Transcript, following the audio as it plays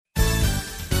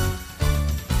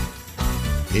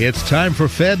It's time for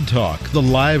Fed Talk, the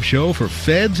live show for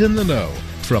feds in the know.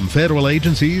 From federal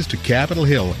agencies to Capitol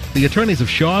Hill, the attorneys of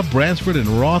Shaw, Bransford, and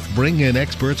Roth bring in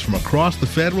experts from across the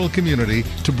federal community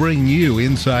to bring you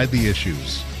inside the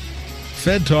issues.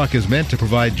 Fed Talk is meant to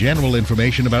provide general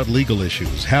information about legal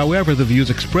issues. However, the views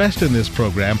expressed in this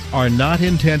program are not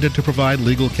intended to provide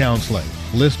legal counseling.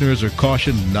 Listeners are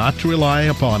cautioned not to rely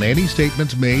upon any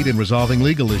statements made in resolving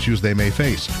legal issues they may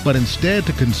face, but instead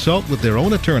to consult with their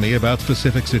own attorney about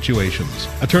specific situations.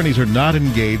 Attorneys are not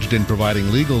engaged in providing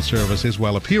legal services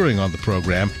while appearing on the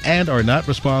program and are not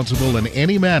responsible in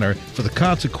any manner for the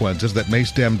consequences that may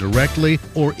stem directly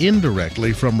or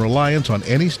indirectly from reliance on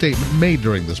any statement made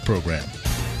during this program.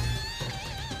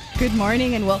 Good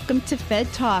morning and welcome to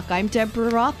Fed Talk. I'm Deborah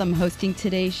Roth. I'm hosting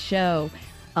today's show.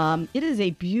 It is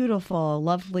a beautiful,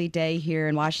 lovely day here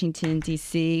in Washington,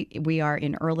 D.C. We are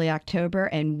in early October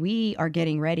and we are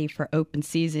getting ready for open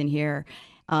season here.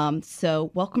 So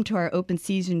welcome to our open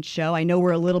season show. I know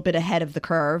we're a little bit ahead of the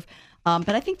curve, but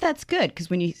I think that's good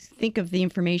because when you think of the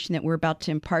information that we're about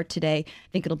to impart today, I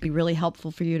think it'll be really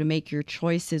helpful for you to make your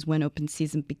choices when open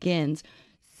season begins.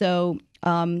 So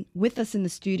with us in the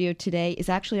studio today is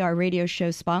actually our radio show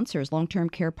sponsors, Long-Term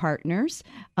Care Partners,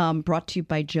 brought to you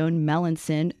by Joan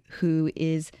Melanson, who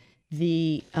is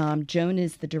Joan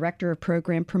is the Director of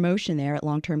Program Promotion there at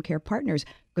Long-Term Care Partners.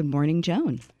 Good morning,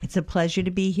 Joan. It's a pleasure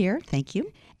to be here. Thank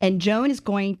you. And Joan is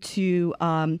going to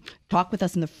talk with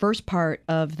us in the first part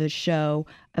of the show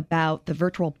about the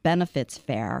virtual benefits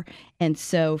fair. And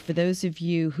so for those of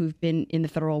you who've been in the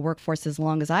federal workforce as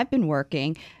long as I've been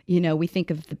working, you know, we think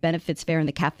of the benefits fair in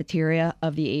the cafeteria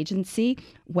of the agency.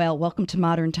 Well, welcome to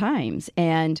modern times.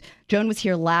 And Joan was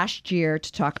here last year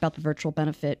to talk about the virtual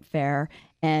benefit fair.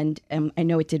 And I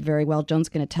know it did very well. Joan's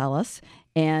going to tell us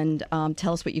and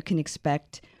tell us what you can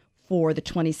expect for the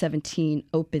 2017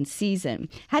 open season.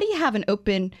 How do you have an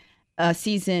open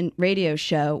season radio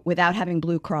show without having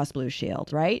Blue Cross Blue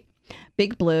Shield, right?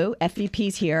 Big Blue,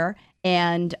 FVP's here,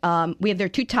 and we have their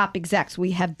two top execs.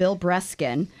 We have Bill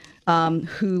Breskin,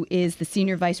 who is the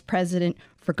Senior Vice President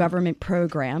for Government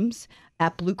Programs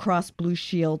at Blue Cross Blue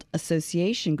Shield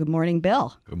Association. Good morning,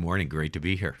 Bill. Good morning. Great to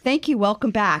be here. Thank you.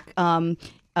 Welcome back.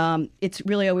 It's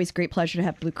really always a great pleasure to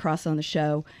have Blue Cross on the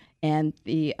show. And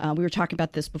we were talking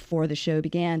about this before the show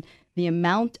began. The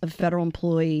amount of federal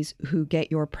employees who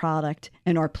get your product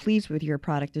and are pleased with your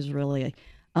product is really,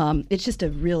 it's just a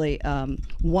really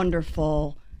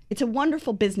wonderful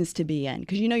business to be in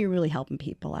because you know you're really helping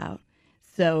people out.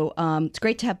 So it's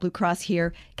great to have Blue Cross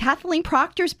here. Kathleen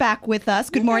Proctor's back with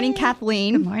us. Good morning,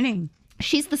 Kathleen. Good morning.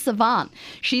 She's the savant.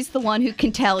 She's the one who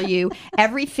can tell you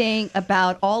everything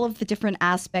about all of the different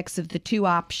aspects of the two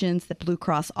options that Blue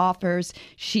Cross offers.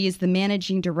 She is the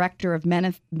managing director of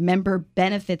member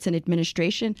benefits and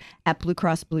administration at Blue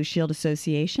Cross Blue Shield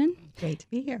Association. Great to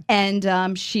be here.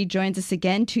 And she joins us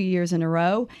again 2 years in a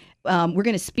row. We're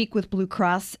going to speak with Blue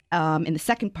Cross in the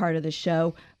second part of the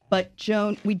show. But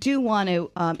Joan, we do want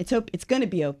to. It's going to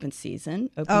be open season.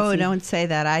 Don't say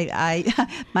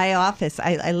that. My office.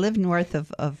 I live north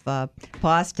of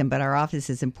Boston, but our office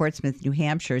is in Portsmouth, New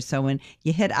Hampshire. So when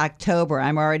you hit October,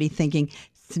 I'm already thinking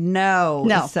snow.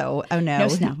 No. So no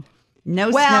snow.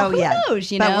 No well, snow yet. Who knows,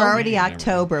 but we're already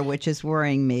October, which is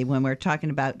worrying me when we're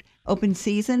talking about open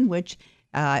season, which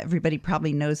everybody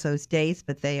probably knows those days,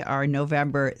 but they are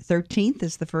November 13th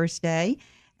is the first day,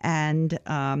 and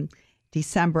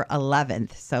December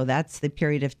 11th. So that's the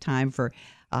period of time for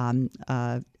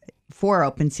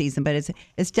open season. But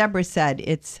as Deborah said,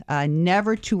 it's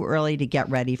never too early to get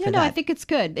ready for that. No, I think it's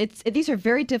good. These are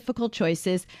very difficult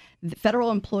choices. The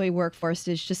federal employee workforce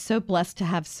is just so blessed to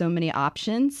have so many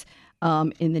options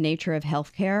in the nature of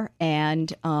healthcare.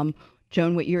 And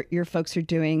Joan, what your folks are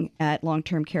doing at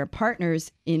Long-Term Care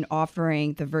Partners in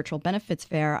offering the virtual benefits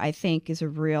fair, I think is a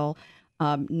real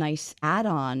nice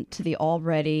add-on to the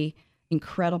already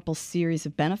incredible series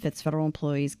of benefits federal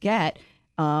employees get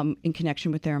in connection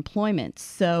with their employment.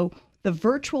 So the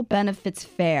virtual benefits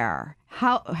fair,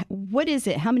 what is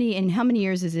it? How many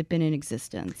years has it been in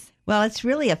existence? Well, it's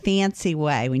really a fancy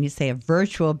way when you say a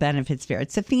virtual benefits fair.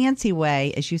 It's a fancy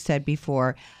way, as you said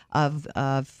before, of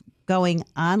going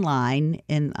online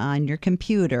on your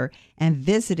computer and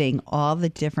visiting all the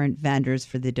different vendors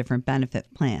for the different benefit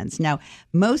plans. Now,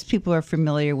 most people are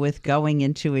familiar with going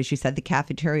into, as you said, the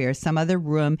cafeteria or some other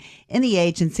room in the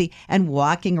agency and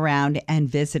walking around and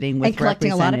visiting with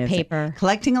collecting representatives.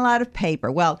 Collecting a lot of paper.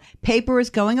 Well, paper is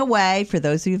going away for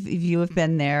those of you who have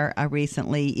been there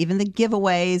recently. Even the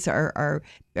giveaways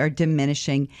are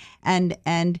diminishing.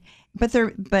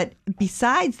 But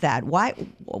besides that, why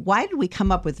did we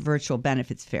come up with virtual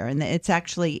benefits fair? And it's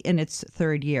actually in its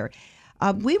third year.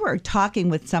 We were talking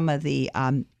with some of the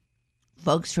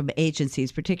folks from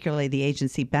agencies, particularly the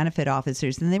agency benefit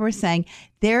officers, and they were saying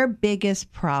their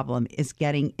biggest problem is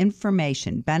getting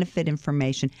information, benefit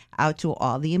information, out to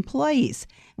all the employees.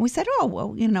 And we said, oh,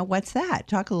 well, what's that?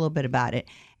 Talk a little bit about it.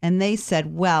 And they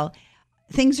said, well,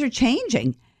 things are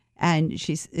changing. And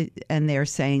they're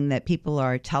saying that people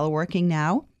are teleworking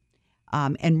now,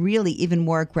 and really even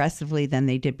more aggressively than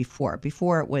they did before.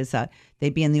 Before it was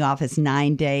they'd be in the office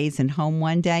 9 days and home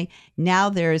 1 day. Now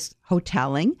there's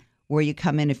hoteling, where you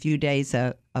come in a few days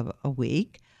a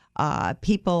week.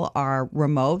 People are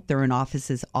remote. They're in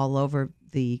offices all over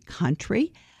the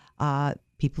country.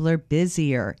 People are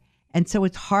busier. And so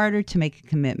it's harder to make a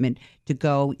commitment to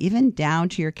go even down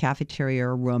to your cafeteria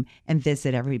or room and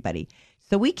visit everybody.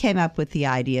 So we came up with the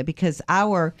idea because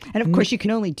And of course, you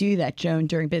can only do that, Joan,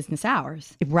 during business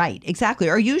hours. Right, exactly.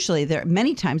 Or usually,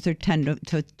 many times they're 10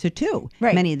 to 2,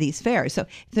 right. Many of these fairs. So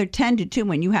if they're 10 to 2,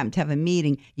 when you happen to have a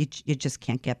meeting, you just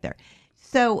can't get there.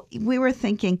 So we were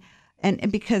thinking,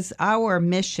 and because our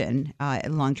mission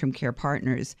at Long-Term Care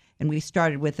Partners, and we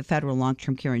started with the Federal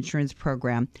Long-Term Care Insurance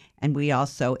Program, and we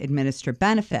also administer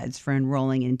benefits for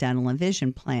enrolling in dental and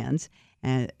vision plans,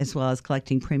 as well as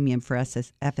collecting premium for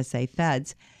FSA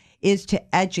feds, is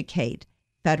to educate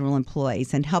federal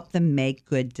employees and help them make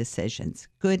good decisions,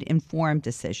 good informed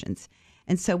decisions.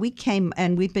 And so we came,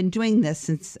 and we've been doing this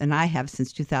since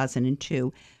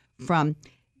 2002, from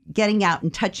getting out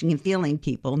and touching and feeling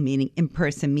people, meaning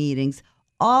in-person meetings,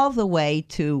 all the way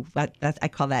to what I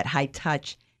call that high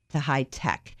touch to high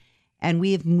tech. And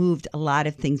we have moved a lot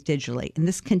of things digitally. And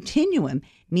this continuum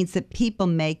means that people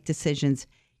make decisions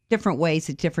different ways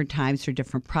at different times for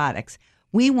different products.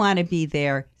 We want to be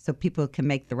there so people can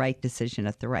make the right decision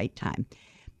at the right time.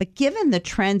 But given the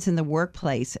trends in the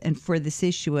workplace and for this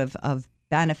issue of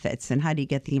benefits and how do you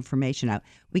get the information out,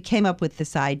 we came up with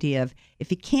this idea of if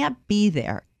you can't be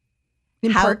there,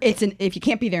 if you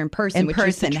can't be there in person, which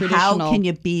is the traditional, how can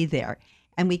you be there?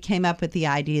 And we came up with the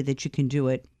idea that you can do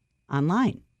it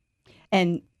online.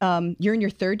 And you're in your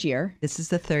third year. This is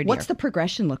the third year. What's the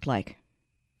progression look like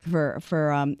for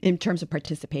in terms of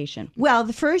participation? Well,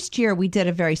 the first year we did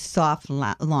a very soft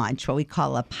launch, what we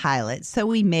call a pilot. So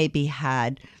we maybe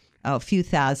had a few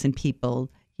thousand people,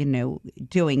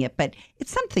 doing it, but it's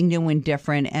something new and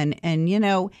different. And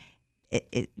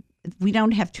we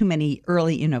don't have too many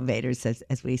early innovators,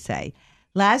 as we say.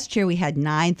 Last year we had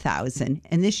 9,000,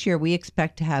 and this year we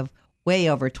expect to have way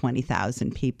over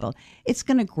 20,000 people. It's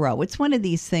going to grow. It's one of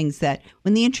these things that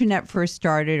when the internet first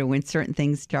started or when certain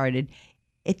things started,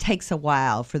 it takes a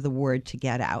while for the word to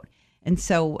get out. And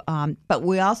so, but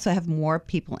we also have more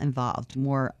people involved,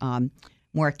 more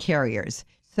carriers.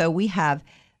 So we have,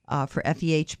 for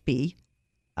FEHB,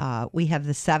 we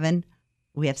have 7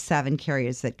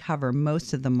 carriers that cover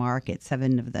most of the market,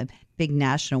 7 of the big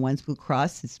national ones. Blue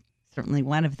Cross is certainly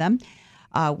one of them.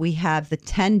 We have the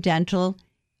 10 dental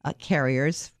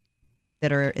carriers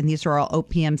that are, and these are all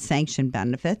OPM sanctioned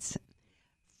benefits.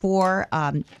 4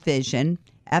 vision,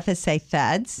 FSA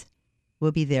feds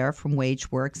will be there from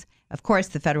WageWorks. Of course,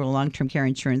 the Federal Long-Term Care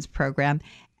Insurance Program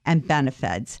and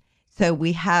benefits. So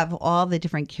we have all the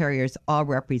different carriers all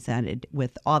represented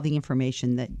with all the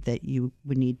information that you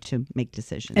would need to make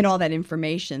decisions. And all that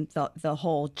information, the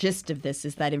whole gist of this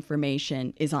is that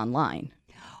information is online.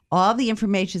 All the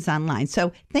information is online.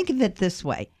 So think of it this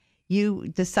way. You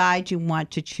decide you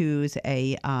want to choose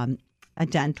a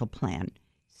dental plan.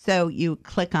 So you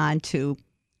click on to,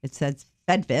 it says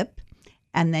FedVip,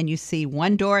 and then you see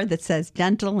one door that says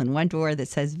dental and one door that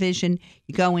says vision.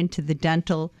 You go into the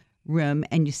dental room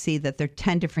and you see that there are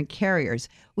 10 different carriers.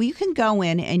 Well, you can go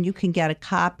in and you can get a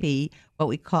copy, what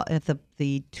we call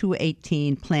the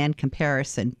 218 plan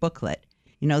comparison booklet.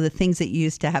 The things that you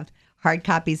used to have hard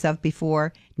copies of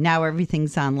before. Now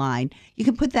everything's online. You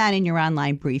can put that in your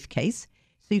online briefcase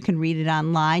so you can read it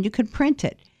online. You could print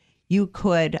it. You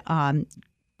could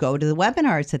go to the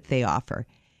webinars that they offer.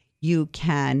 You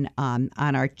can, on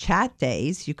our chat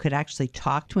days, you could actually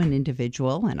talk to an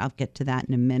individual, and I'll get to that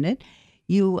in a minute.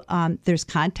 There's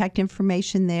contact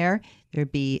information there.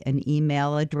 There'd be an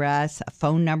email address, a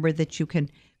phone number that you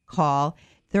can call.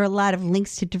 There are a lot of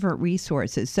links to different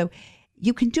resources. So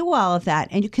you can do all of that,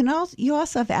 and you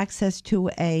also have access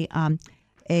to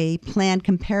a plan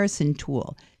comparison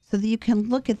tool so that you can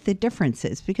look at the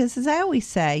differences. Because as I always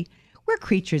say, we're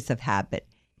creatures of habit.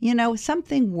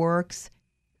 Something works.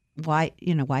 Why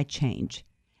change?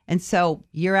 And so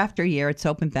year after year, it's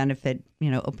open benefit,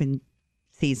 open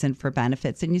season for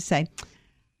benefits. And you say,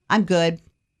 I'm good.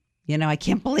 I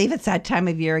can't believe it's that time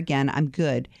of year again. I'm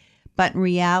good. But in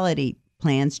reality,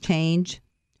 plans change,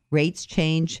 rates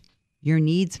change, your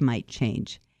needs might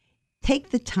change.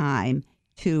 Take the time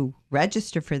to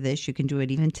register for this. You can do it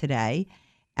even today.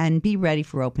 And be ready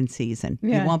for open season.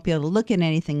 Yeah. You won't be able to look at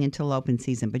anything until open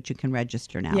season, but you can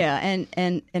register now. Yeah,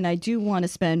 and I do want to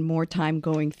spend more time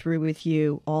going through with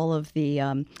you all of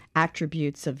the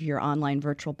attributes of your online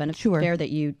virtual benefit fair that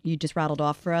you just rattled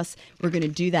off for us. We're going to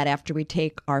do that after we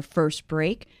take our first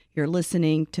break. You're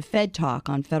listening to Fed Talk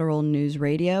on Federal News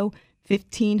Radio,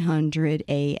 1500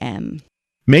 AM.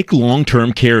 Make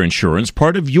long-term care insurance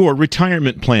part of your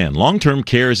retirement plan. Long-term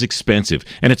care is expensive,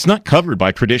 and it's not covered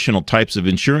by traditional types of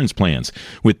insurance plans.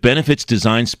 With benefits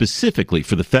designed specifically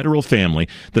for the federal family,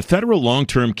 the Federal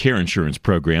Long-Term Care Insurance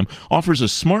Program offers a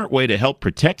smart way to help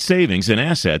protect savings and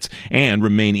assets and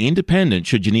remain independent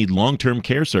should you need long-term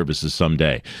care services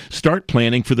someday. Start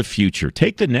planning for the future.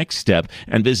 Take the next step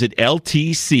and visit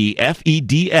ltcfeds.com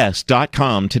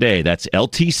today. That's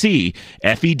ltcfeds.com.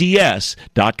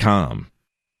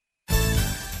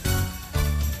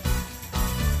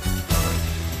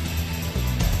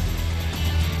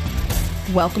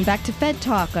 Welcome back to Fed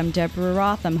Talk. I'm Deborah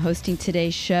Roth. I'm hosting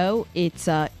today's show. It's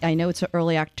I know it's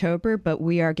early October, but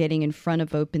we are getting in front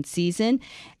of open season.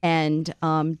 And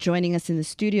joining us in the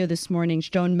studio this morning is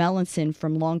Joan Melanson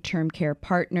from Long-Term Care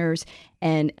Partners,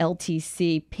 and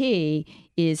LTCP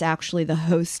is actually the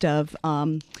host of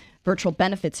Virtual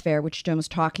Benefits Fair, which Joan was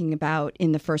talking about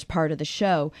in the first part of the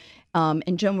show.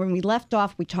 And Joan, when we left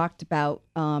off, we talked about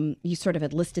you sort of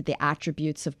had listed the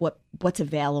attributes of what's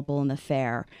available in the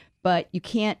fair. But you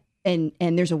can't, and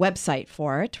there's a website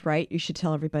for it, right? You should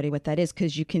tell everybody what that is,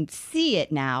 because you can see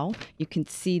it now. You can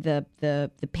see the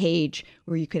page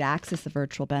where you could access the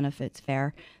Virtual Benefits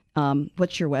Fair.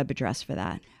 What's your web address for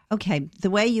that? Okay.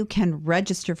 The way you can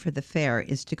register for the fair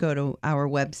is to go to our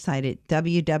website at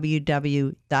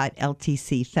www.ltcfeds.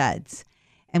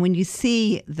 And when you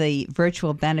see the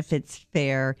Virtual Benefits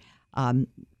Fair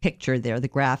picture there, the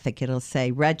graphic, it'll say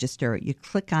register. You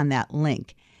click on that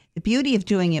link. The beauty of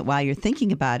doing it while you're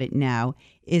thinking about it now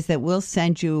is that we'll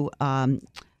send you,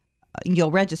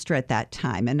 you'll register at that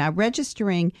time. And now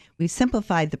registering, we've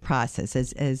simplified the process.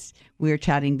 As we were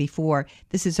chatting before,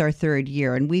 this is our third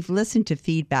year, and we've listened to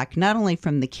feedback not only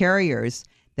from the carriers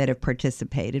that have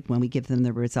participated when we give them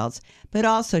the results, but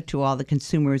also to all the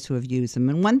consumers who have used them.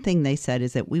 And one thing they said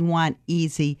is that we want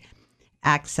easy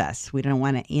access. We don't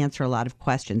want to answer a lot of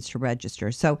questions to register.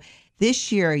 So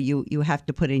this year, you have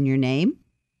to put in your name,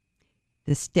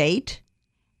 the state,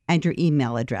 and your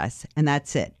email address, and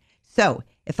that's it. So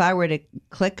if I were to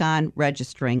click on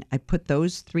registering, I put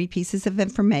those three pieces of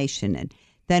information in.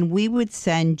 Then we would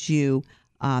send you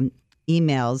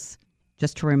emails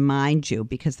just to remind you,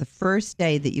 because the first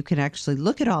day that you can actually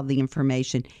look at all the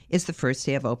information is the first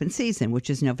day of open season, which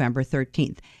is November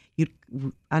 13th.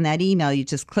 On that email, you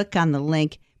just click on the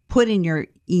link, put in your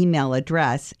email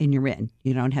address, and you're in.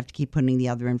 You don't have to keep putting the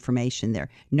other information there.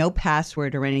 No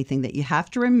password or anything that you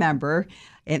have to remember.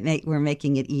 We're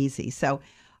making it easy. So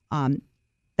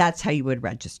that's how you would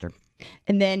register.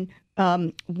 And then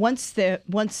once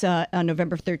on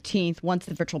November 13th, once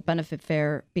the Virtual Benefit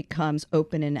Fair becomes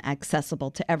open and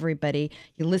accessible to everybody,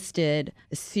 you listed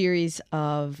a series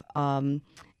of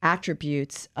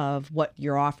attributes of what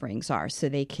your offerings are, so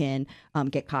they can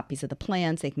get copies of the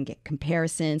plans, they can get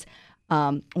comparisons.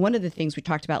 One of the things we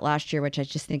talked about last year, which I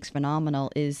just think is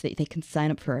phenomenal, is that they can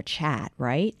sign up for a chat,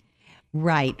 right?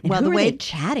 Right. And well, who the way are they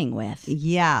chatting with?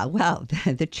 Yeah. Well,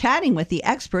 they're chatting with the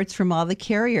experts from all the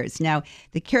carriers. Now,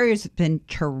 the carriers have been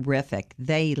terrific.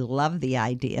 They love the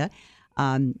idea.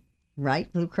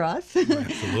 Right, Blue Cross?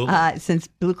 Absolutely. Since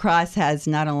Blue Cross has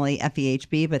not only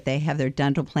FEHB, but they have their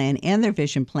dental plan and their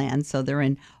vision plan. So they're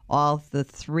in all the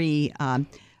three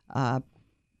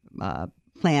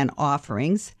plan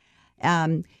offerings.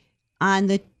 On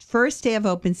the first day of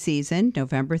open season,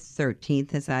 November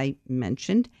 13th, as I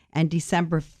mentioned, and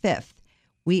December 5th,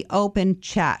 we open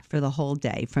chat for the whole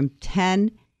day from 10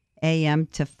 a.m.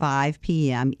 to 5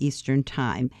 p.m. Eastern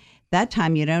Time. That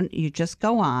time you just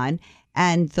go on,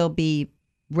 and there'll be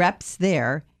reps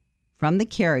there from the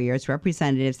carriers,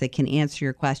 representatives that can answer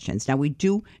your questions. Now, we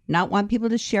do not want people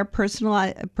to share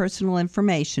personal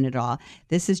information at all.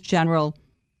 This is general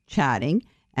chatting.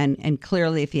 And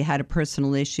clearly, if you had a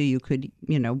personal issue, you could,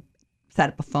 set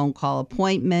up a phone call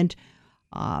appointment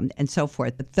and so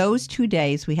forth. But those 2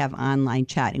 days, we have online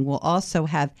chatting. We'll also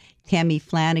have Tammy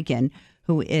Flanagan,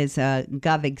 who is a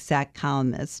GovExec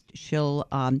columnist. She'll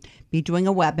be doing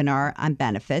a webinar on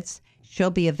benefits. She'll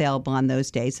be available on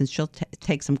those days, and she'll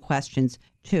take some questions,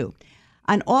 too.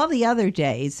 On all the other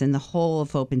days in the whole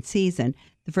of open season,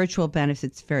 the Virtual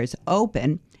Benefits Fair is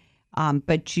open.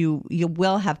 But you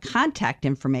will have contact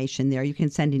information there. You can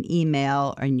send an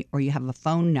email or you have a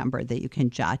phone number that you can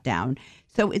jot down.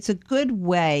 So it's a good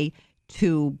way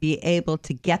to be able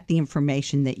to get the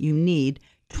information that you need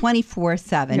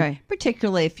 24/7, Right.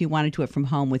 particularly if you want to do it from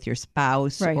home with your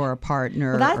spouse Right. or a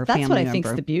partner Well, or that's family what I member. think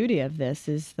is the beauty of this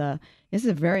is this is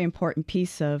a very important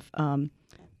piece of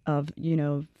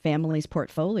families'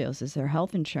 portfolios is their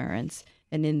health insurance.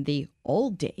 And in the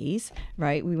old days,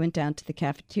 right, we went down to the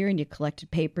cafeteria and you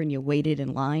collected paper and you waited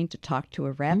in line to talk to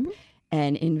a rep.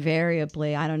 And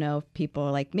invariably, I don't know if people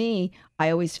are like me, I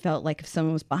always felt like if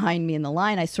someone was behind me in the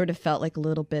line, I sort of felt like a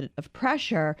little bit of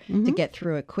pressure to get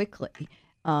through it quickly.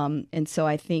 And so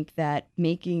I think that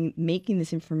making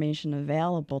this information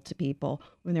available to people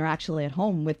when they're actually at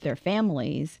home with their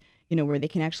families, where they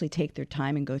can actually take their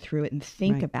time and go through it and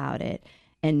think Right. about it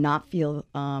and not feel,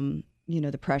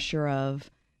 the pressure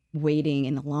of waiting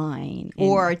in the line.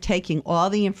 Or taking all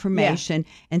the information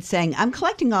and saying, I'm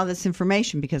collecting all this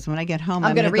information because when I get home,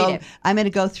 I'm gonna read it. I'm going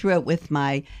to go through it with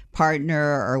my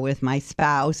partner or with my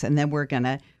spouse, and then we're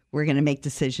gonna make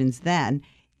decisions then.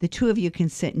 The two of you can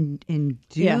sit and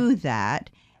do that,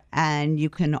 and you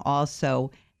can also,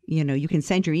 you can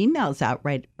send your emails out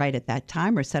right at that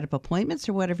time or set up appointments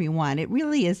or whatever you want. It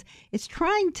really is, it's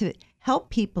trying to help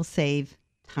people save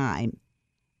time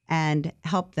and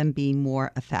help them be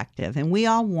more effective. And we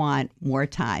all want more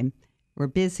time. We're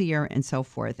busier and so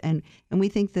forth. And we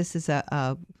think this is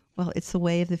it's the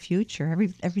way of the future.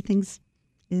 Everything's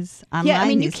is online. Yeah, I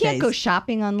mean, you these can't days. go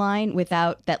shopping online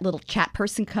without that little chat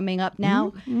person coming up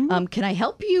now. Can I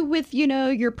help you with,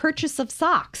 your purchase of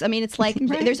socks? I mean, it's like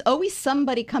Right. there's always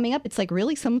somebody coming up. It's like,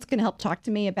 really, someone's going to help talk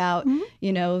to me about,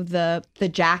 the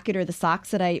jacket or the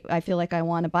socks that I feel like I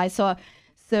want to buy. So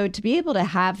to be able to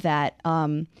have that,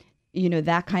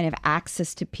 that kind of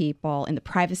access to people in the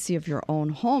privacy of your own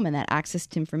home and that access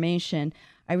to information,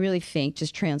 I really think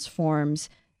just transforms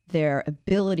their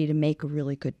ability to make a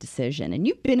really good decision. And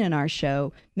you've been in our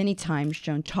show many times,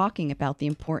 Joan, talking about the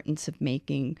importance of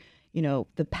making,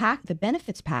 the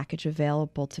benefits package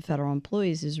available to federal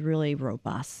employees is really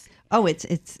robust. Oh, it's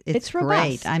It's great.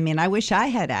 robust. I mean, I wish I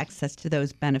had access to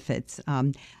those benefits.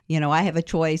 I have a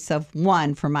choice of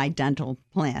one for my dental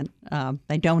plan.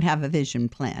 I don't have a vision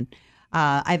plan.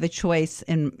 I have a choice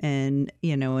in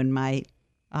my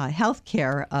health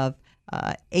care of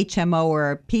HMO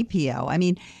or PPO. I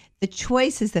mean, the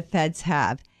choices the feds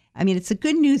have. I mean, it's a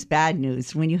good news, bad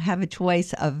news when you have a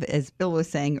choice of, as Bill was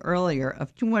saying earlier,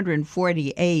 of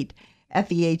 248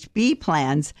 FEHB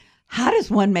plans. How does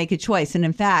one make a choice? And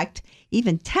in fact,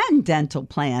 even 10 dental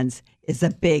plans is a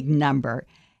big number.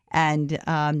 And,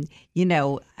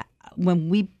 when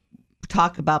we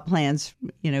talk about plans,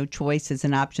 choices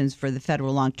and options for the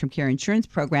federal long-term care insurance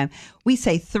program, we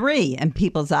say 3 and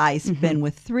people's eyes spin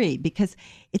with 3 because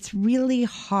it's really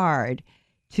hard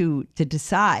to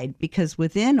decide because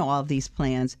within all of these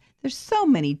plans, there's so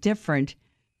many different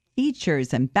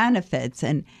features and benefits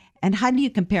and how do you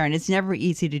compare? And it's never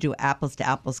easy to do apples to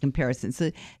apples comparisons.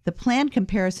 So the plan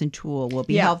comparison tool will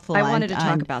be helpful. I wanted to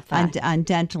talk about that. On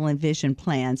dental and vision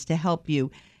plans to help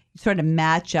you sort of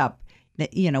match up,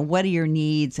 what are your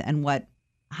needs and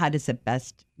how does it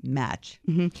best match?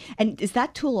 And is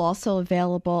that tool also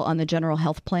available on the general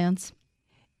health plans?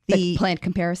 The plan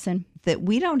comparison? That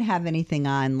we don't have anything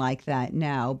on like that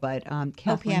now, but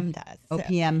Kathleen, OPM does.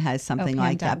 OPM has something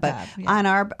like that. But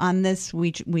on this,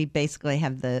 we basically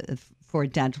have for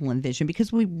dental and vision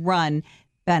because we run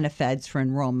benefits for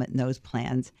enrollment in those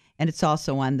plans, and it's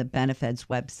also on the benefits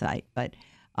website. But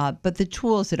the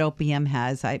tools that OPM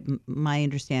has, my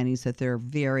understanding is that they're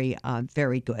very,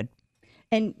 very good.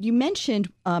 And you mentioned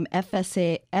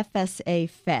FSA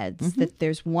Feds, that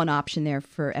there's one option there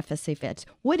for FSA Feds.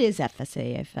 What is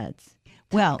FSA Feds?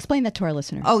 Well, explain that to our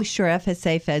listeners. Oh, sure.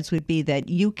 FSA Feds would be that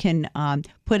you can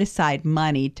put aside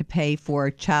money to pay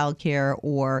for childcare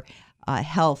or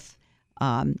health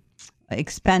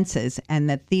expenses, and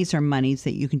that these are monies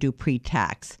that you can do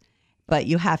pre-tax. But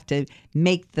you have to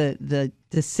make the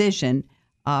decision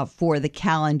for the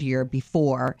calendar year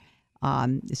before.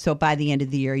 So by the end of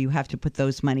the year, you have to put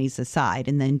those monies aside,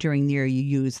 and then during the year you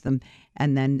use them.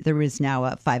 And then there is now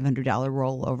a $500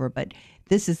 rollover, but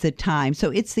this is the time. So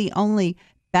it's the only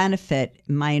benefit,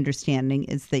 my understanding,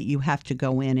 is that you have to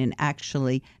go in and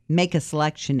actually make a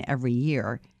selection every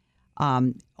year.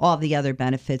 All the other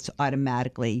benefits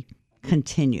automatically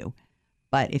continue.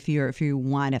 But if you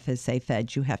want FSA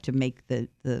Feds, you have to make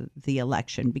the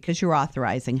election because you're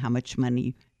authorizing how much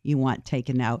money you want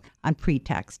taken out on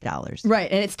pre-tax dollars.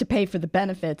 Right, and it's to pay for the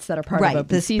benefits that are part of open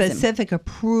the season. specific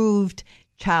approved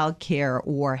child care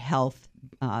or health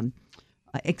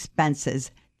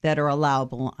expenses that are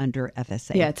allowable under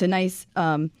FSA. Yeah, it's a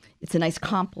nice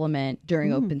complement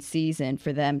during open season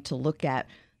for them to look at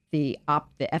the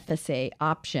FSA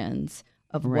options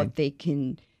of what they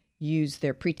can use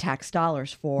their pre-tax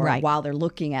dollars for while they're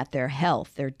looking at their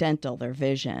health, their dental, their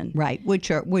vision. Right,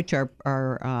 which are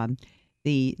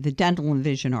the dental and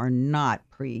vision are not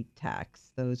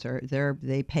pre-tax. Those are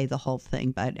they pay the whole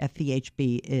thing, but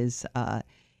FEHB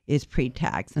is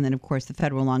pre-tax. And then, of course, the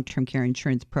Federal Long-Term Care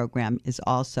Insurance Program is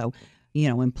also,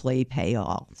 employee pay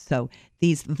all. So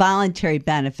these voluntary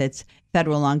benefits,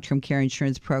 Federal Long-Term Care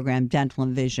Insurance Program, dental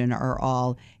and vision are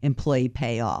all employee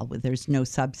pay all. There's no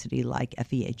subsidy like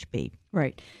FEHB.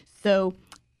 Right. So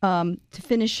to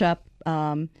finish up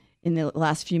in the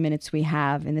last few minutes we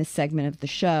have in this segment of the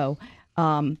show,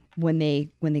 when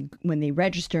they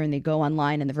register and they go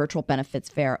online and the Virtual Benefits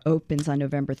Fair opens on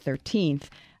November 13th,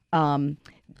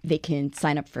 they can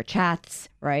sign up for chats,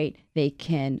 right? They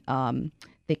can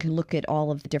look at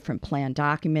all of the different plan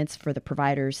documents for the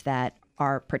providers that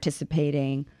are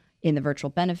participating in the Virtual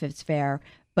Benefits Fair.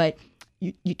 But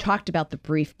you talked about the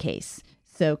briefcase.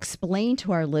 So explain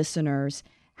to our listeners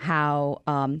how,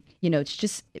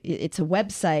 it's a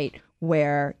website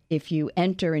where if you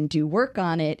enter and do work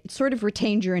on it, it sort of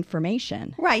retains your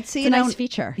information. Right. So it's a nice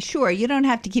feature. Sure. You don't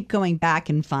have to keep going back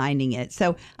and finding it.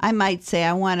 So I might say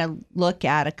I want to look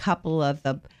at a couple of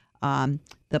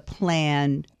the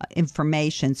plan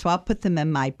information. So I'll put them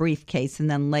in my briefcase, and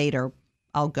then later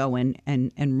I'll go in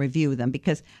and review them,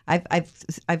 because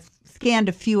I've scanned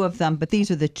a few of them, but these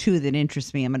are the two that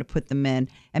interest me. I'm going to put them in,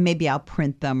 and maybe I'll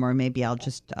print them, or maybe I'll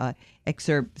just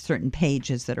excerpt certain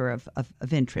pages that are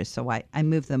of interest. So I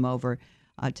move them over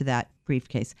to that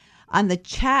briefcase. On the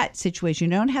chat situation,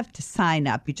 you don't have to sign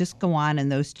up. You just go on in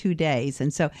those 2 days.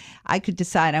 And so I could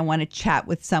decide I want to chat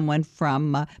with someone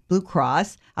from Blue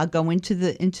Cross. I'll go into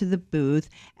the booth,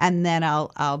 and then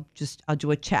I'll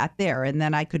do a chat there. And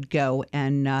then I could go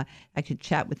and I could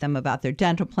chat with them about their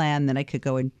dental plan. Then I could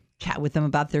go and chat with them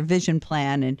about their vision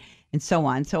plan and so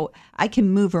on. So I can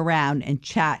move around and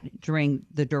chat during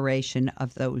the duration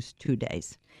of those 2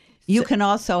 days. You can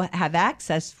also have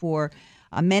access for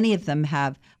many of them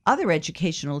have other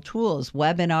educational tools,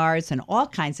 webinars, and all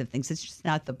kinds of things. It's just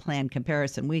not the plan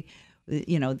comparison.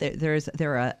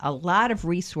 There are a lot of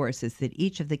resources that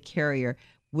each of the carrier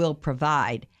will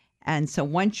provide. And so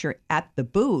once you're at the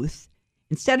booth,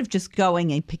 instead of just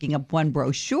going and picking up one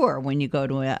brochure when you go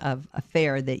to a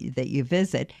fair that you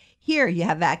visit, here you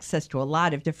have access to a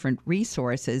lot of different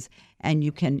resources, and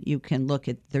you can look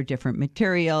at their different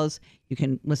materials. You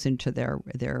can listen to their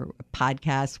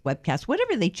podcasts, webcasts,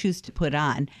 whatever they choose to put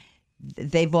on.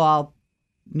 They've all,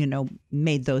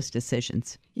 made those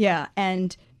decisions. Yeah,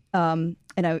 and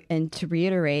to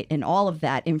reiterate, and all of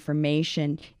that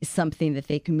information is something that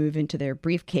they can move into their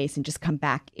briefcase and just come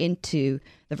back into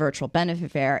the Virtual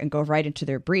Benefit Fair and go right into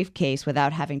their briefcase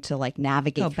without having to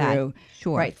navigate through.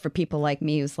 Sure. Right. For people like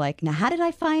me who's like, now how did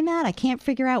I find that? I can't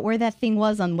figure out where that thing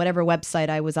was on whatever website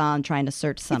I was on trying to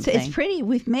search something. It's pretty.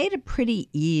 We've made it pretty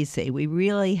easy. We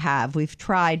really have. We've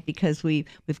tried, because we've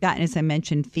gotten, as I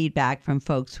mentioned, feedback from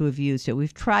folks who have used it.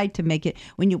 We've tried to make it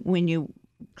when you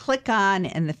click on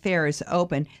and the fair is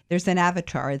open, there's an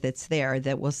avatar that's there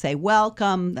that will say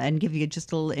welcome and give you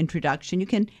just a little introduction. You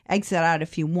can exit out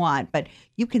if you want, but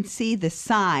you can see the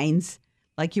signs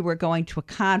like you were going to a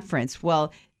conference.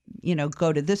 Well,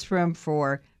 go to this room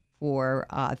for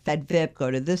FedVip, go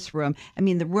to this room. I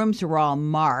mean, the rooms are all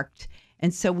marked.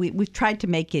 And so we've tried to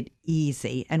make it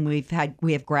easy, and we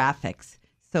have graphics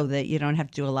so that you don't have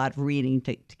to do a lot of reading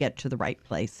to get to the right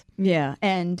place. Yeah,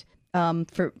 and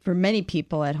for many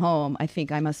people at home, I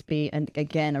think I must be,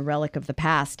 again, a relic of the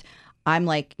past. I'm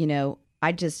like,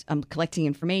 I'm collecting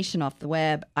information off the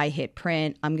web. I hit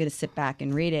print. I'm going to sit back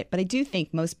and read it. But I do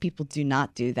think most people do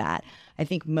not do that. I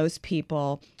think most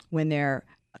people, when they're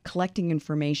collecting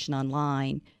information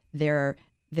online, they're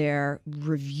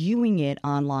reviewing it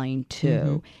online too.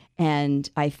 Mm-hmm. And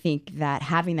I think that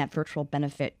having that virtual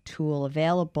benefit tool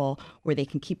available where they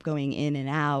can keep going in and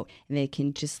out, and they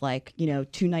can just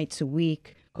 2 nights a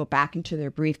week go back into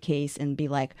their briefcase and be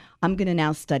like, I'm going to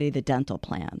now study the dental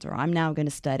plans, or I'm now going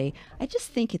to study. I just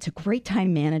think it's a great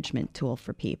time management tool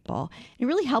for people. It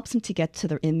really helps them to get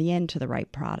in the end to the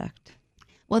right product.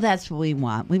 Well, that's what we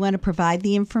want. We want to provide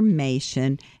the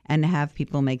information and have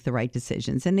people make the right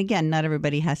decisions. And again, not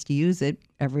everybody has to use it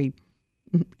every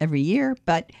year,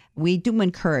 but we do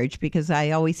encourage, because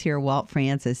I always hear Walt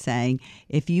Francis saying,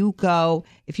 if you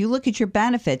look at your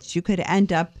benefits, you could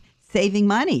end up saving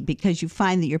money because you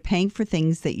find that you're paying for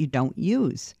things that you don't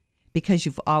use, because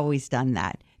you've always done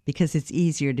that. because it's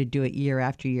easier to do it year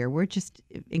after year. We're just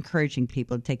encouraging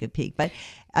people to take a peek. But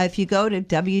if you go to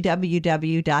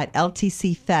www.ltcfeds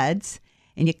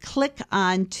and you click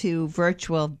on to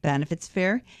Virtual Benefits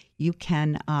Fair, you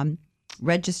can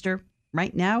register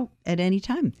right now at any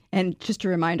time. And just to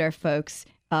remind our folks,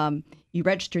 you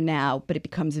register now, but it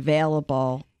becomes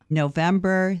available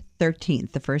November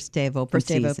 13th, the first day of open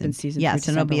season. First day of open season. Yes,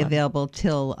 and it'll be 11th. available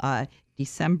till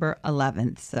December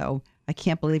 11th. So I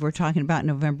can't believe we're talking about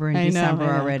November and I know, December I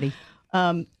know. already.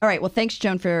 All right. Well, thanks,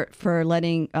 Joan, for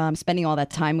spending all that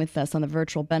time with us on the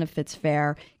Virtual Benefits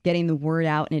Fair, getting the word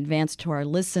out in advance to our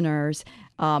listeners.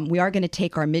 We are going to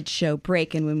take our mid-show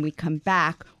break, and when we come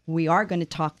back, we are going to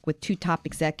talk with two top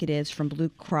executives from Blue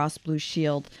Cross Blue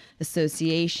Shield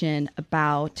Association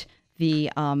about the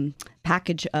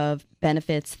package of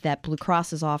benefits that Blue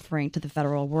Cross is offering to the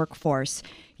federal workforce.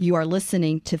 You are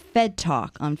listening to Fed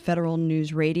Talk on Federal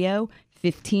News Radio,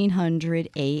 1500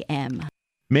 AM.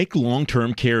 Make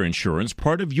long-term care insurance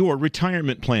part of your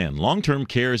retirement plan. Long-term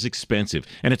care is expensive,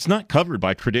 and it's not covered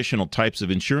by traditional types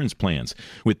of insurance plans.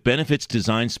 With benefits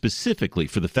designed specifically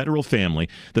for the federal family,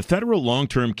 the Federal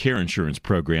Long-Term Care Insurance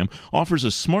Program offers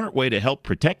a smart way to help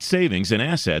protect savings and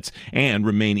assets and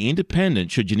remain independent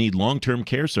should you need long-term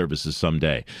care services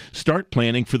someday. Start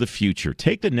planning for the future.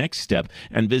 Take the next step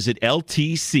and visit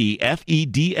ltcfeds.com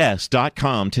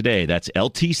today. That's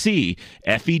ltcfeds.com.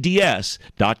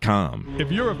 If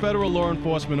you're a federal law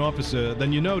enforcement officer,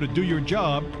 then you know to do your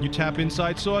job, you tap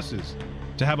inside sources.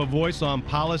 To have a voice on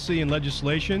policy and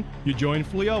legislation, you join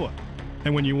FLEOA.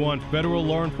 And when you want federal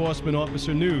law enforcement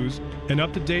officer news and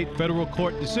up-to-date federal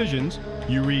court decisions,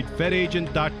 you read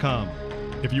FedAgent.com.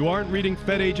 If you aren't reading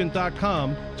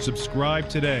FedAgent.com, subscribe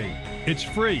today. It's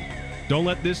free. Don't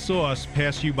let this source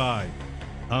pass you by.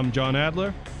 I'm John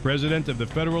Adler, President of the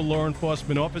Federal Law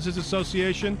Enforcement Officers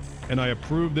Association, and I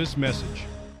approve this message.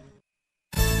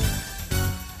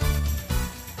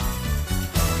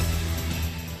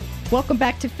 Welcome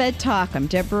back to Fed Talk. I'm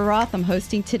Deborah Roth. I'm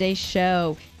hosting today's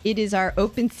show. It is our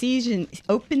open season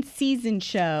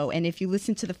show, and if you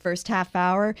listen to the first half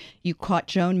hour, you caught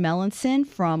Joan Melanson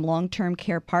from Long-Term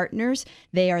Care Partners.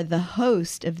 They are the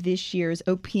host of this year's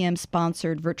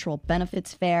OPM-sponsored Virtual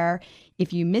Benefits Fair.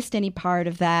 If you missed any part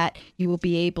of that, you will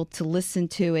be able to listen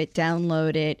to it,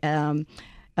 download it,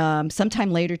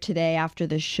 sometime later today after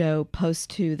the show, post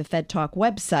to the Fed Talk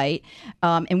website.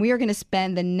 And we are going to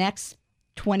spend the next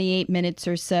 28 minutes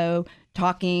or so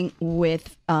talking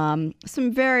with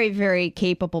some very, very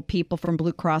capable people from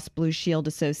Blue Cross Blue Shield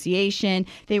Association.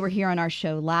 They were here on our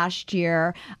show last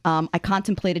year. I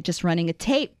contemplated just running a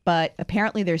tape, but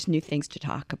apparently there's new things to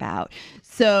talk about.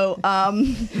 So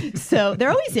so there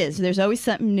always is. There's always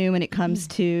something new when it comes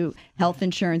to health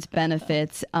insurance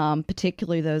benefits,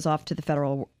 particularly those offered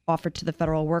to the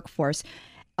federal workforce.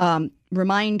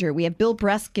 Reminder, we have Bill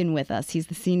Breskin with us. He's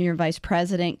the Senior Vice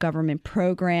President, Government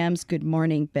Programs. Good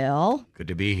morning, Bill. Good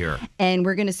to be here. And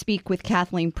we're going to speak with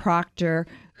Kathleen Proctor,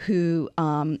 who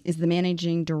is the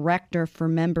Managing Director for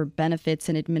Member Benefits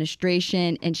and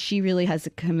Administration. And she really has a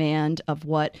command of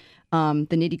what the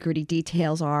nitty-gritty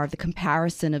details are, the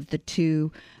comparison of the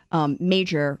two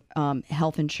major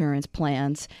health insurance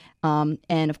plans.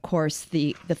 And, of course,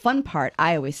 the fun part,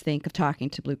 I always think, of talking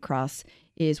to Blue Cross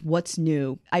is what's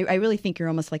new. I really think you're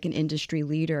almost like an industry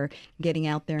leader getting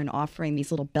out there and offering these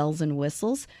little bells and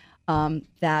whistles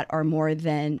that are more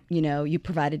than, you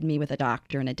provided me with a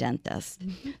doctor and a dentist.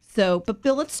 Mm-hmm. So, but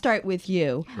Bill, let's start with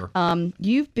you. Sure.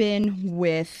 You've been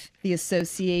with the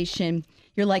association.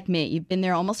 You're like me. You've been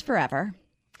there almost forever.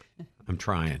 I'm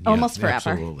trying. Almost yeah, forever.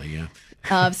 Absolutely, yeah.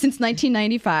 Since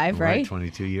 1995, right?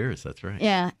 22 years, that's right.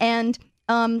 Yeah. And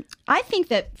I think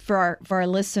that for our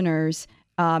listeners,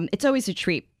 it's always a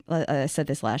treat. I said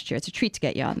this last year. It's a treat to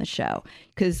get you on the show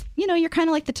because, you're kind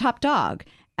of like the top dog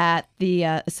at the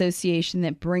association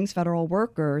that brings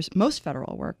most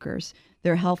federal workers,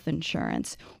 their health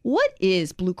insurance. What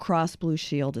is Blue Cross Blue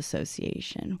Shield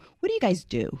Association? What do you guys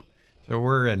do? So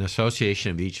we're an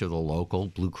association of each of the local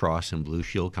Blue Cross and Blue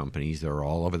Shield companies that are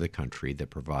all over the country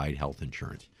that provide health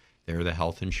insurance. They're the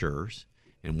health insurers,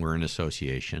 and we're an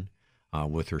association.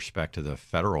 With respect to the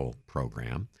federal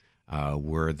program,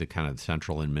 we're the kind of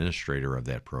central administrator of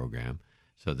that program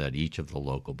so that each of the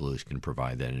local Blues can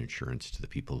provide that insurance to the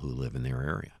people who live in their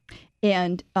area.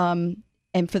 And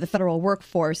for the federal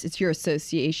workforce, it's your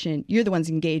association. You're the ones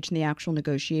engaged in the actual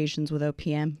negotiations with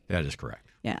OPM. That is correct.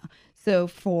 Yeah. So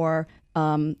for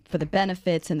the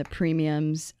benefits and the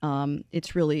premiums,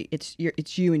 it's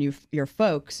you and your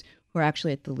folks who are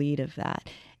actually at the lead of that.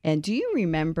 And do you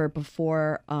remember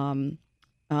before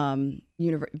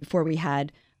we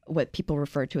had what people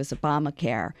refer to as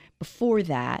Obamacare. Before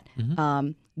that,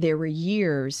 there were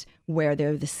years where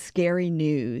there was the scary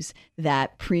news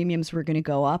that premiums were going to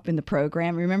go up in the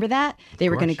program. Remember that? They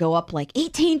were going to go up like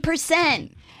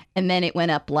 18%, and then it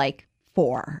went up like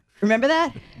 4%. Remember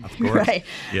that? Of course. Right.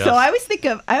 Yes. So I always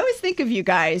think of you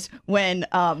guys when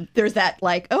there's that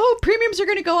like, oh, premiums are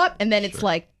going to go up, and then it's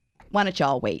like, why don't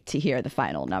y'all wait to hear the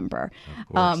final number? Of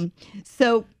course.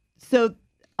 So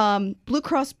Blue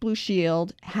Cross Blue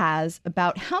Shield has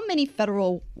about how many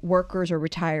federal workers or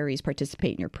retirees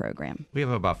participate in your program? We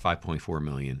have about 5.4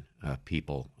 million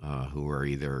people who are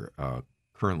either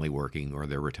currently working or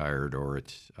they're retired or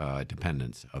it's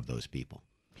dependents of those people.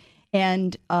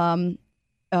 And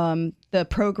the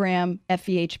program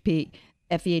FEHB,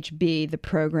 the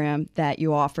program that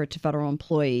you offer to federal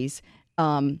employees,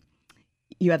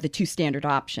 you have the 2 standard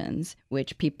options,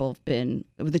 which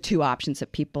the 2 options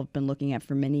that people have been looking at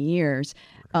for many years.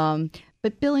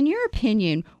 But Bill, in your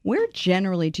opinion, where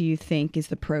generally do you think is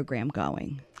the program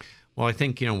going? Well, I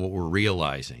think, what we're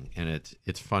realizing, and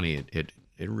it's funny, it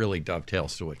really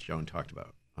dovetails to what Joan talked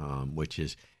about, which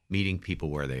is meeting people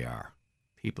where they are.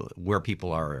 Where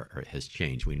people are has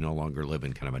changed. We no longer live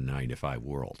in kind of a 9-to-5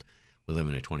 world. We live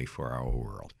in a 24-hour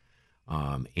world.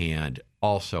 And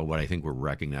also what I think we're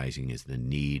recognizing is the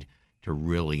need to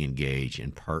really engage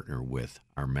and partner with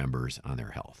our members on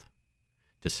their health,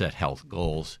 to set health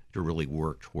goals, to really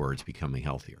work towards becoming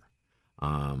healthier.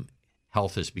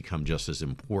 Health has become just as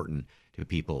important to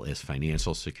people as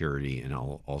financial security and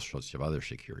all sorts of other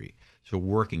security. So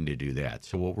working to do that.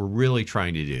 So what we're really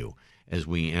trying to do as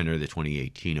we enter the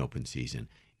 2018 open season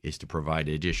is to provide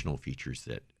additional features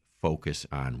that focus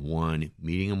on, one,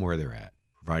 meeting them where they're at,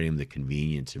 providing them the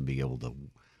convenience and being able to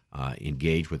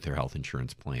engage with their health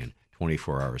insurance plan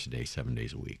 24 hours a day, 7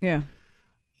 days a week. Yeah.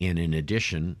 And in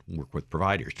addition, work with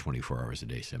providers 24 hours a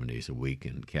day, 7 days a week.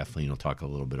 And Kathleen will talk a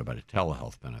little bit about a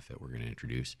telehealth benefit we're going to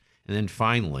introduce. And then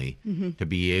finally, to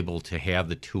be able to have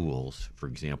the tools, for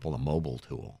example, a mobile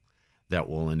tool, that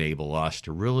will enable us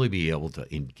to really be able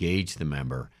to engage the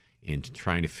member in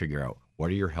trying to figure out what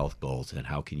are your health goals and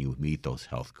how can you meet those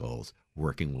health goals,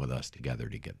 working with us together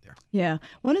to get there. Yeah.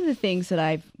 One of the things that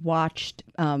I've watched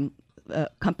a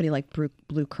company like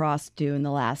Blue Cross do in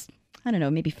the last, I don't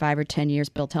know, maybe 5 or 10 years,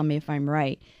 Bill, tell me if I'm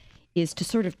right, is to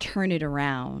sort of turn it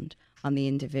around on the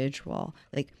individual.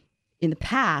 Like in the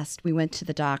past, we went to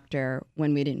the doctor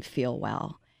when we didn't feel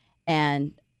well.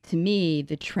 And to me,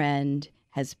 the trend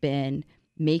has been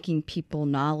making people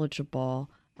knowledgeable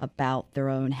about their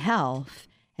own health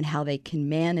and how they can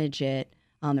manage it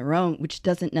on their own, which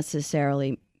doesn't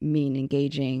necessarily mean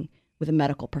engaging with a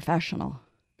medical professional.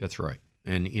 That's right.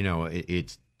 And,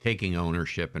 it's taking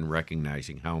ownership and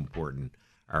recognizing how important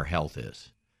our health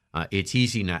is. It's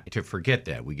easy not to forget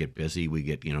that. We get busy, we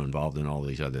get, involved in all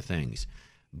these other things.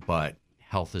 But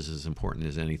health is as important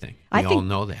as anything. We all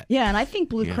know that. Yeah, and I think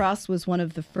Blue Cross was one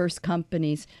of the first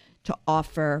companies to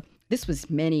offer, this was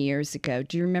many years ago.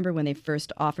 Do you remember when they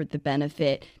first offered the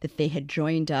benefit that they had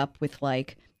joined up with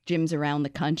like gyms around the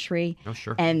country? Oh,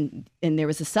 sure. And there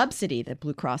was a subsidy that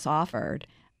Blue Cross offered.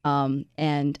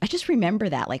 And I just remember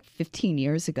that like 15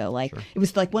 years ago. Like It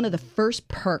was like one of the first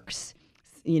perks,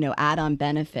 add-on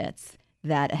benefits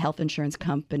that a health insurance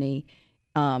company.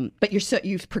 But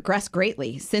you've progressed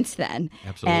greatly since then.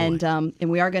 Absolutely. And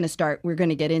we're going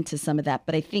to get into some of that.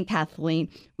 But I think, Kathleen,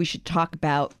 we should talk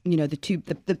about,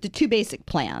 the 2 basic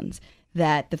plans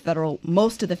that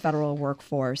most of the federal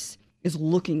workforce is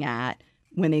looking at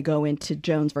when they go into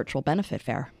Joan's Virtual Benefit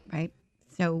Fair. Right.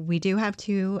 So we do have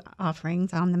 2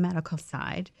 offerings on the medical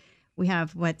side. We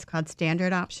have what's called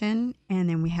standard option, and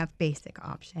then we have basic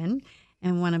option.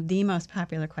 And one of the most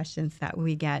popular questions that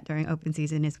we get during open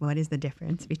season is, what is the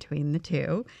difference between the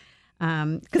 2?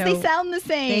 Because they sound the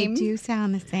same. They do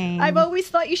sound the same. I've always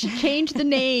thought you should change the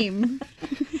name.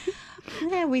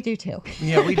 Yeah, we do too.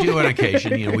 Yeah, we do on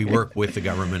occasion. We work with the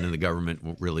government, and the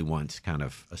government really wants kind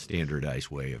of a standardized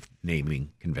way of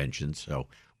naming conventions. So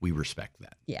we respect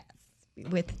that. Yes.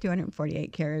 With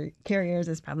 248 carriers,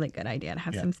 it's probably a good idea to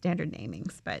have some standard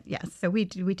namings. But yes, so we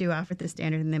do offer the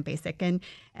standard and the basic, and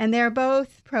they're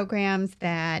both programs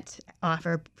that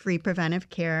offer free preventive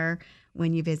care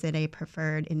when you visit a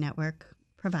preferred in-network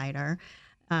provider.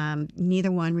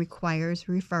 Neither one requires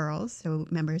referrals, so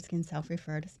members can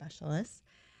self-refer to specialists.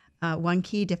 One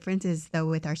key difference is, though,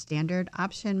 with our standard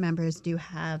option, members do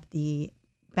have the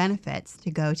benefits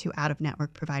to go to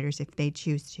out-of-network providers if they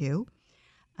choose to.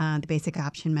 The basic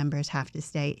option members have to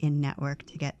stay in network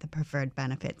to get the preferred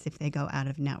benefits. If they go out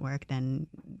of network, then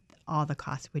all the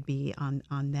costs would be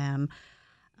on them,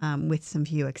 with some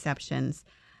few exceptions.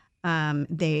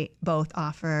 They both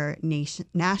offer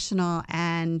national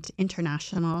and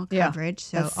international coverage.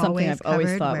 So that's something I've always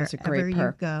covered thought was a great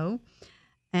wherever perk. you go.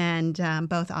 And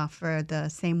both offer the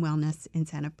same wellness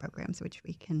incentive programs, which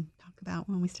we can talk about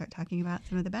when we start talking about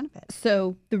some of the benefits.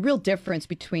 So the real difference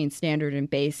between standard and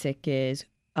basic is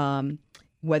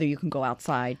whether you can go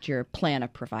outside your plan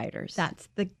of providers. That's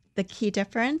the key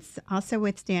difference. Also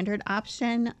with standard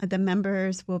option, the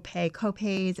members will pay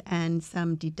copays and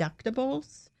some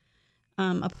deductibles,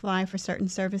 apply for certain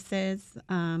services.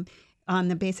 On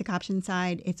the basic option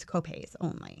side, it's copays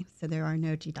only. So there are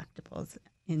no deductibles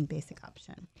in basic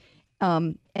option.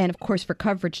 And of course, for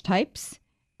coverage types,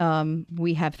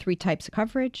 we have 3 types of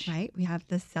coverage. Right. We have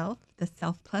the self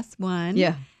plus one.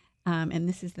 Yeah. And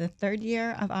this is the 3rd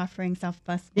year of offering self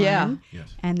plus one. Yeah.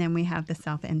 Yes. And then we have the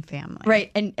self and family.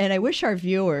 Right. And I wish our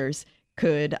viewers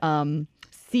could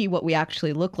see what we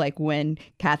actually look like when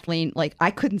Kathleen, like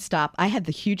I couldn't stop. I had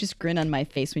the hugest grin on my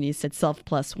face when you said self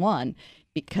plus one.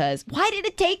 Because why did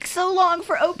it take so long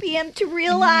for OPM to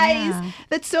realize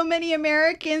that so many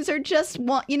Americans are just,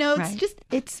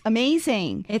 it's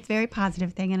amazing. It's a very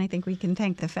positive thing, and I think we can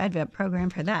thank the FedVIP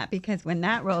program for that, because when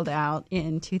that rolled out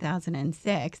in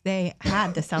 2006, they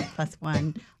had the Self Plus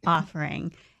One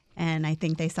offering, and I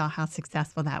think they saw how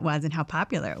successful that was and how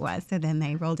popular it was. So then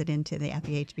they rolled it into the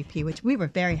FEHBP, which we were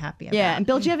very happy about. Yeah, and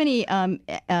Bill, do you have any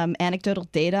anecdotal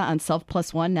data on Self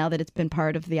Plus One now that it's been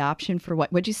part of the option for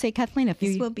what? What'd you say, Kathleen?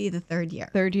 This will be the 3rd year.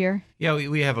 3rd year? Yeah,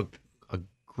 we have a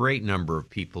great number of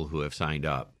people who have signed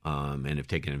up and have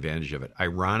taken advantage of it.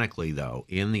 Ironically, though,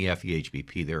 in the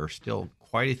FEHBP, there are still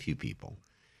quite a few people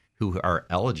who are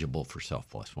eligible for Self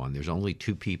Plus One. There's only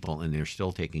 2 people, and they're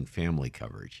still taking family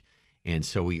coverage. And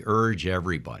so we urge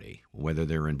everybody, whether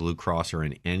they're in Blue Cross or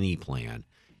in any plan,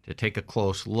 to take a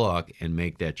close look and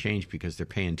make that change, because they're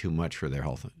paying too much for their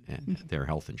health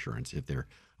insurance if they're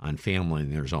on family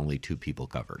and there's only 2 people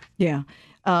covered. Yeah,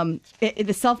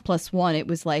 the Self Plus One, it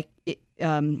was like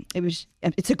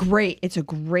it's a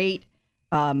great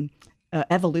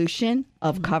evolution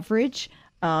of coverage,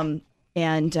 and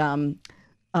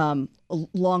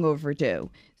long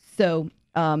overdue. So.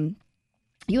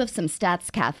 You have some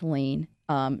stats, Kathleen.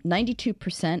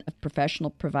 92% of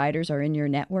professional providers are in your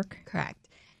network. Correct.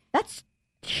 That's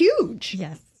huge.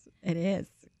 Yes, it is.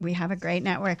 We have a great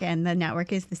network, and the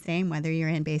network is the same whether you're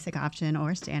in basic option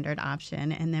or standard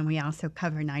option. And then we also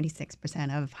cover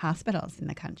 96% of hospitals in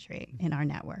the country in our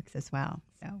networks as well.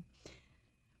 So,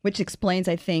 which explains,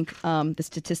 I think, the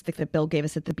statistic that Bill gave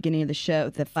us at the beginning of the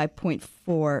show, that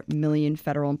 5.4 million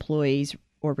federal employees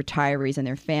or retirees and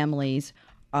their families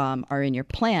are in your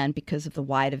plan because of the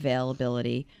wide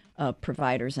availability of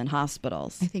providers and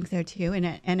hospitals. I think so too.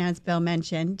 And as Bill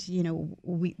mentioned,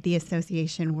 the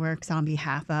association works on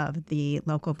behalf of the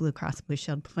local Blue Cross Blue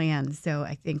Shield plans. So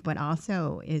I think what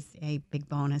also is a big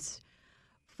bonus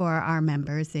for our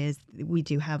members is we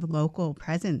do have local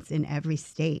presence in every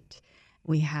state.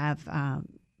 We have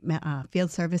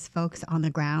field service folks on the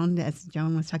ground, as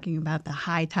Joan was talking about, the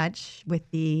high touch with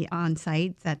the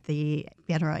on-sites at the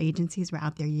federal agencies. We're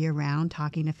out there year-round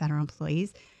talking to federal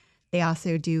employees. They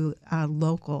also do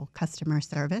local customer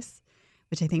service,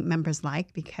 which I think members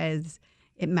like, because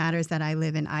it matters that I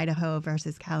live in Idaho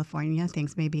versus California.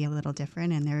 Things may be a little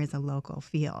different, and there is a local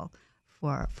feel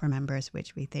for members,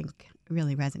 which we think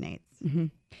really resonates. Mm-hmm.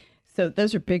 So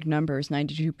those are big numbers.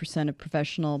 92% of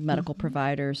professional medical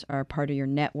providers are part of your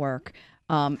network.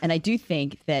 And I do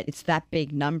think that it's that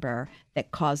big number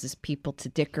that causes people to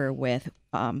dicker with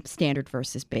standard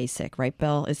versus basic, right,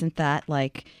 Bill? Isn't that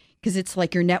because it's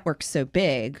like your network's so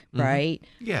big, right?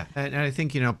 Yeah. And I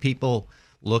think, people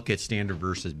look at standard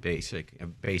versus basic.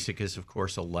 Basic is, of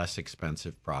course, a less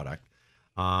expensive product.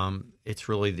 It's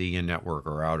really the in-network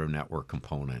or out-of-network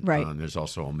component. Right. There's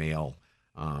also a mail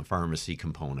pharmacy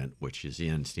component, which is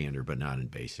in standard but not in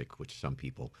basic, which some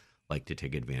people like to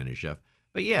take advantage of.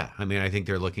 But yeah, I think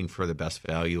they're looking for the best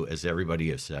value, as everybody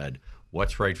has said,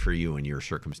 what's right for you in your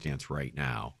circumstance right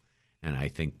now. And I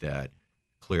think that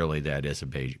clearly that is a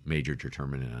major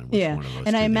determinant on which one of those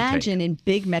and I two imagine they take. in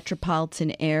big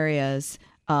metropolitan areas,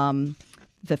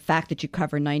 the fact that you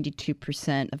cover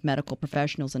 92% of medical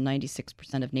professionals and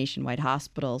 96% of nationwide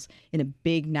hospitals in a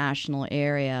big national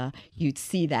area, you'd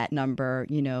see that number,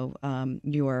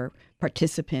 your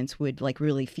participants would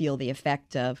really feel the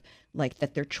effect of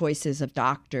that their choices of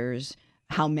doctors,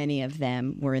 how many of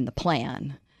them were in the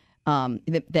plan,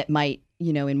 that might,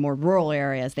 in more rural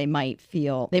areas, they might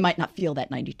not feel that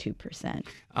 92%.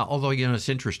 Although, it's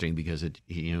interesting because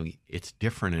it's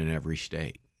different in every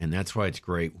state. And that's why it's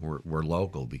great we're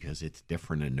local, because it's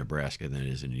different in Nebraska than it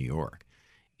is in New York.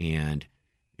 And,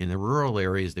 in the rural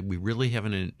areas that we really have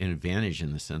an advantage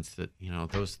in the sense that,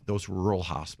 those rural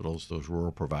hospitals, those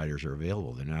rural providers are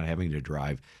available. They're not having to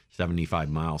drive 75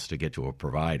 miles to get to a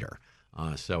provider.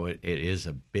 So it is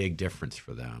a big difference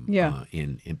for them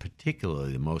in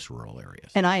particularly the most rural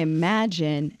areas. And I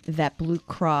imagine that Blue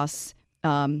Cross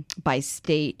by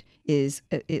state is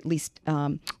at least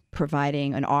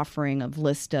providing an offering of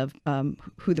list of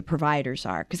who the providers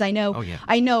are. Because I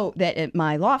know that at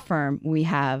my law firm we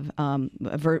have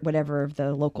whatever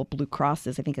the local Blue Cross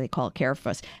is. I think they call it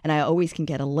CareFirst. And I always can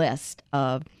get a list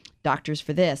of doctors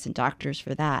for this and doctors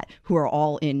for that who are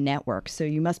all in network. So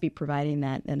you must be providing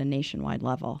that at a nationwide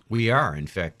level. We are. In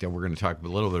fact, we're going to talk a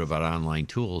little bit about online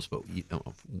tools, but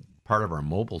part of our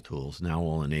mobile tools now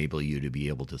will enable you to be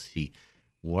able to see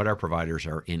what our providers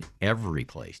are in every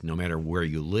place, no matter where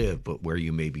you live, but where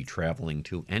you may be traveling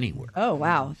to anywhere. Oh,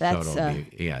 wow. That's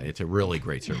it's a really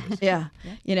great service. Yeah.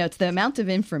 It's the amount of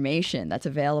information that's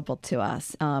available to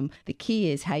us. The key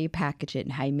is how you package it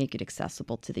and how you make it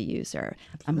accessible to the user.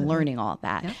 Absolutely. I'm learning all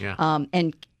that. Yep. Yeah.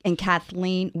 And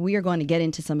Kathleen, we are going to get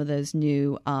into some of those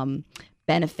new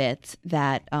benefits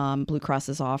that Blue Cross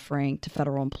is offering to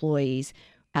federal employees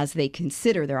as they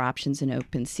consider their options in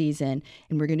open season.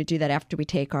 And we're going to do that after we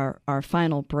take our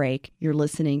final break. You're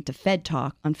listening to Fed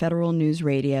Talk on Federal News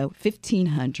Radio,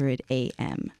 1500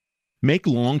 AM. Make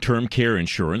long-term care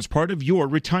insurance part of your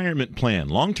retirement plan.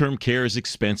 Long-term care is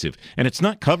expensive, and it's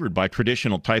not covered by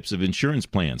traditional types of insurance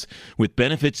plans. With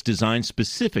benefits designed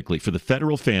specifically for the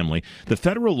federal family, the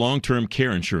Federal Long-Term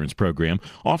Care Insurance Program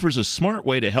offers a smart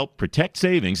way to help protect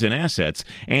savings and assets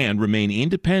and remain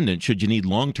independent should you need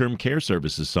long-term care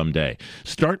services someday.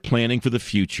 Start planning for the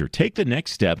future. Take the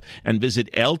next step and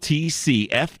visit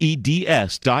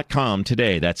LTCFEDS.com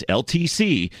today. That's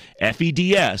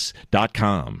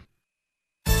LTCFEDS.com.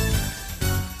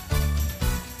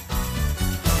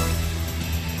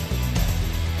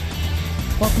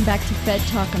 Welcome back to Fed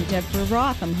Talk. I'm Deborah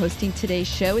Roth. I'm hosting today's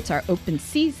show. It's our open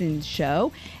season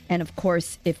show, and of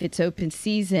course, if it's open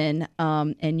season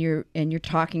and you're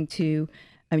talking to,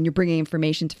 you're bringing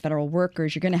information to federal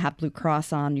workers, you're going to have Blue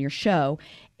Cross on your show,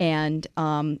 and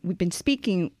we've been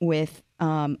speaking with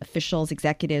officials,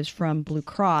 executives from Blue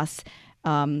Cross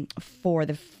for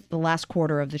the last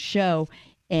quarter of the show,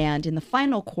 and in the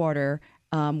final quarter,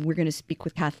 we're going to speak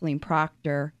with Kathleen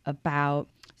Proctor about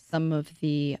some of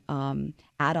the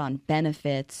add-on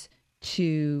benefits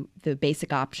to the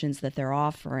basic options that they're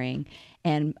offering.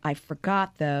 And I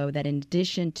forgot, though, that in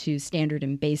addition to standard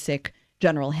and basic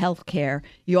general health care,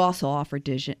 you also offer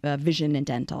vision and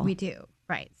dental. We do,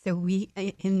 right. So we,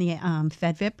 in the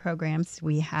FedVIP programs,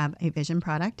 we have a vision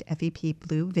product, FEP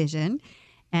Blue Vision.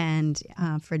 And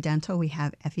for dental, we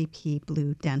have FEP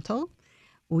Blue Dental.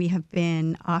 We have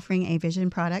been offering a vision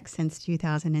product since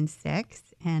 2006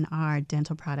 and our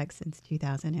dental product since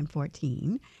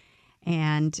 2014.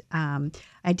 And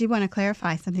I did want to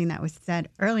clarify something that was said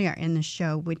earlier in the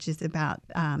show, which is about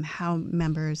how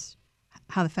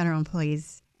the federal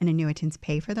employees and annuitants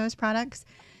pay for those products.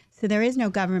 So there is no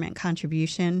government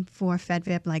contribution for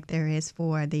FedVIP like there is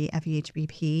for the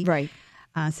FEHBP. Right.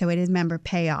 So it is member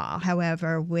pay all.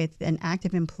 However, with an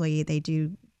active employee, they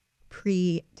do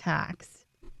pre-tax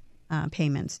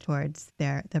payments towards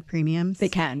the premiums. They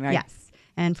can, right? Yes.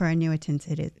 And for annuitants,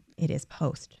 it is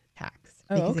post-tax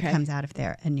because it comes out of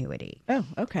their annuity. Oh,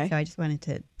 okay. So I just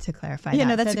wanted to clarify that.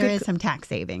 No, that's there is some tax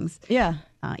savings. Yeah.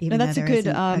 Even though there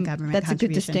isn't a government that's a good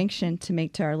contribution. distinction to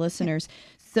make to our listeners.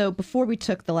 So before we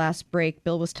took the last break,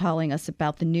 Bill was telling us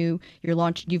about the new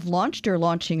you've launched or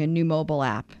launching a new mobile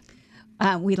app.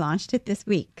 We launched it this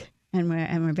week. And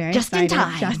we're very just excited. In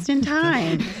time. Just in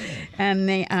time. And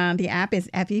the app is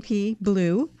FEP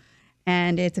Blue,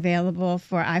 and it's available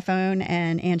for iPhone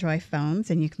and Android phones.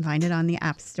 And you can find it on the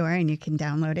App Store, and you can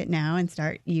download it now and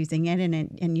start using it.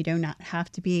 And you do not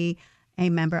have to be a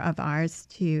member of ours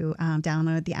to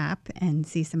download the app and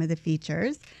see some of the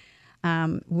features.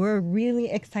 We're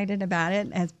really excited about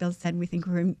it. As Bill said, we think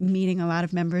we're meeting a lot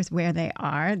of members where they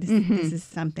are. This is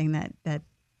something that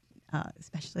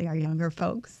especially our younger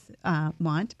folks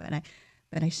want, but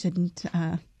I shouldn't.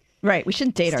 Right, we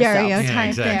shouldn't date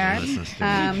stereotype ourselves.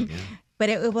 There. But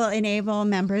it will enable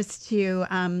members to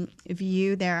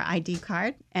view their ID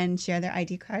card and share their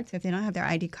ID card. So if they don't have their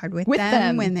ID card with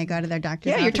them when they go to their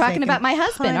doctor's office, you're talking about my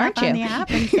husband, aren't you? On the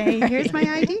app and say, "Here's my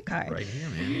ID card." Right here,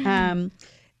 man.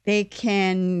 They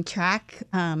can track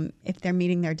if they're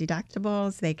meeting their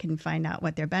deductibles. They can find out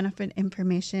what their benefit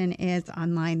information is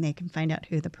online. They can find out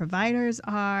who the providers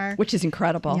are. Which is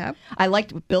incredible. Yep. I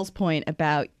liked Bill's point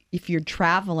about if you're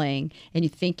traveling and you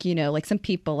think, like some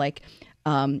people, like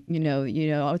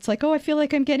It's like, oh, I feel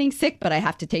like I'm getting sick, but I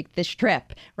have to take this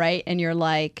trip, right? And you're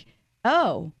like,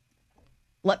 oh,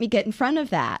 let me get in front of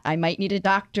that. I might need a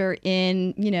doctor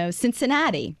in,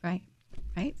 Cincinnati. Right.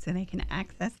 So they can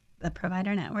access the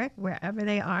provider network wherever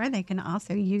they are. They can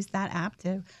also use that app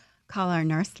to call our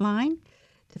nurse line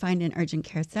to find an urgent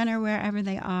care center wherever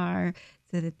they are,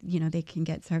 so that they can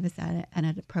get service at an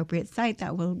appropriate site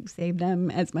that will save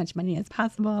them as much money as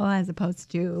possible, as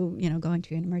opposed to going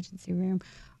to an emergency room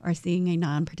or seeing a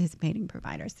non-participating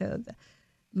provider. So the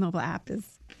mobile app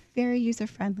is very user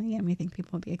friendly, and we think people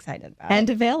will be excited about and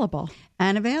it. available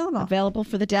Available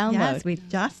for the download. Yes, we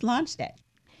just launched it.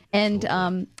 And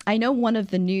I know one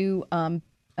of the new, for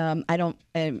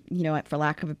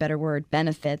lack of a better word,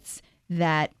 benefits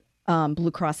that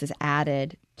Blue Cross has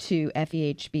added to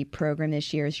FEHB program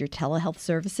this year is your telehealth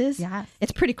services. Yes.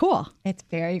 It's pretty cool. It's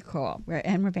very cool. We're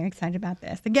very excited about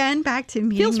this. Again, back to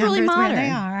meeting Feels members really modern. where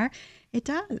they are. It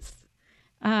does.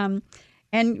 And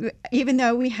even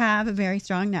though we have a very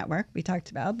strong network, we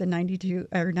talked about the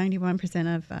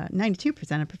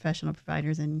 92% of professional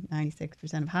providers and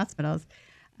 96% of hospitals.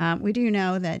 We do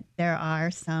know that there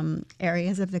are some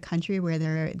areas of the country where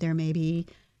there may be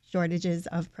shortages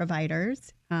of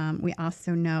providers. We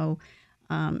also know,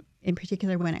 in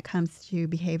particular, when it comes to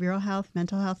behavioral health,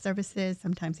 mental health services,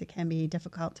 sometimes it can be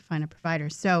difficult to find a provider.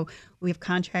 So we've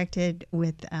contracted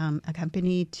with a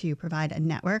company to provide a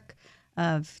network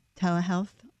of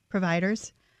telehealth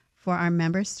providers for our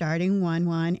members starting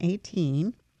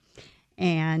 1/1/18.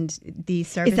 And the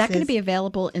services... Is that going to be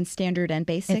available in standard and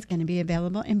basic? It's going to be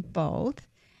available in both.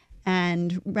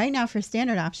 And right now for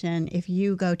standard option, if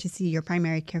you go to see your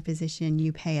primary care physician,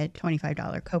 you pay a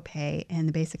 $25 copay, and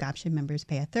the basic option members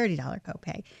pay a $30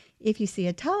 copay. If you see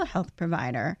a telehealth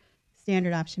provider,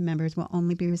 standard option members will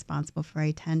only be responsible for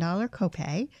a $10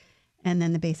 copay, and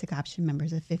then the basic option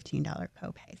members a $15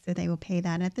 copay. So they will pay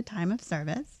that at the time of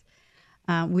service.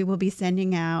 We will be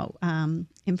sending out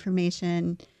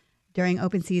information during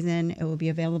open season. It will be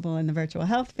available in the virtual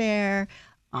health fair,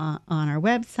 on our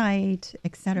website,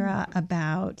 et cetera,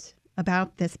 about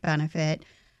this benefit.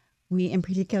 We, in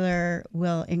particular,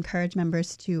 will encourage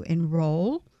members to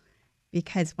enroll,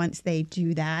 because once they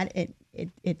do that,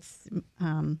 it's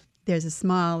there's a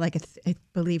small, I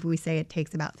believe we say it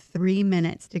takes about 3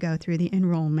 minutes to go through the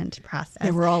enrollment process.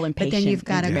 Yeah, we're all impatient. But then you've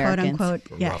got a Americans.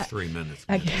 quote-unquote Rough 3 minutes.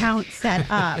 account set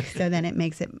up, so then it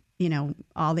makes it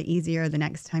all the easier the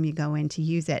next time you go in to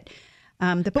use it.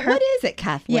 But what is it,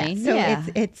 Kathleen? Yeah,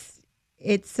 so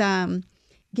it's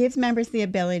gives members the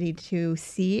ability to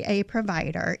see a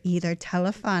provider either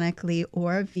telephonically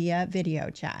or via video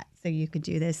chat. So you could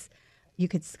do this, you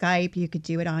could Skype, you could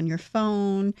do it on your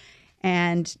phone,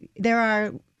 and there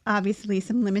are obviously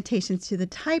some limitations to the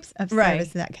types of service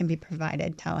that can be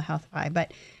provided telehealth-wise.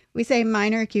 But we say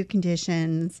minor acute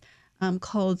conditions,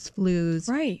 colds,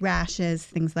 flus, rashes,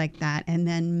 things like that. And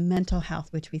then mental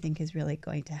health, which we think is really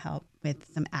going to help with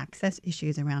some access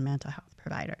issues around mental health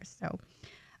providers. So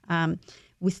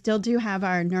we still do have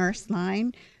our nurse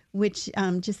line, which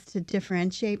just to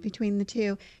differentiate between the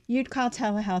two, you'd call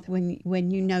telehealth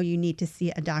when you know you need to see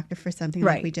a doctor for something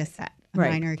like we just said, a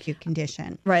minor acute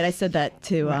condition. Right. I said that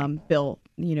to Bill,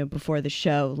 before the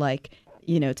show,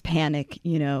 it's panic,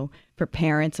 for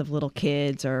parents of little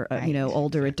kids or,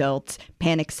 older adults.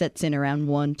 Panic sets in around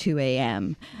 1, 2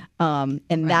 a.m.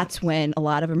 And that's when a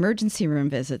lot of emergency room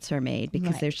visits are made,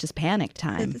 because there's just panic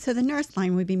time. So the nurse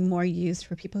line would be more used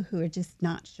for people who are just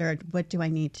not sure, what do I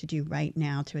need to do right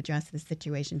now to address this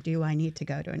situation? Do I need to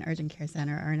go to an urgent care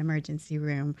center or an emergency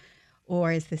room?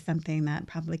 Or is this something that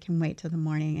probably can wait till the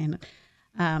morning?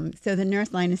 And so the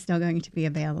nurse line is still going to be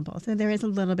available. So there is a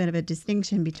little bit of a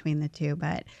distinction between the two,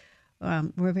 but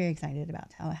we're very excited about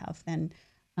telehealth and,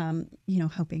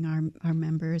 hoping our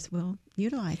members will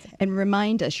utilize it. And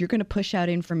remind us, you're going to push out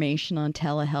information on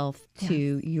telehealth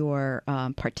to your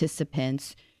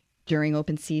participants during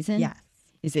open season? Yes.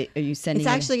 Are you sending?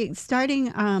 It's actually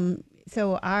starting.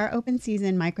 So our open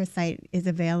season microsite is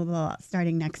available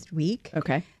starting next week.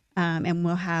 Okay. And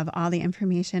we'll have all the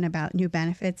information about new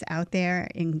benefits out there,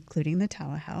 including the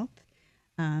telehealth.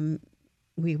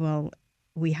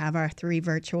 We have our 3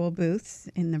 virtual booths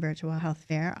in the virtual health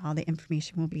fair. All the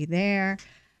information will be there.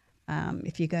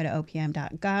 If you go to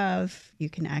opm.gov, you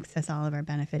can access all of our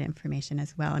benefit information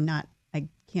as well. I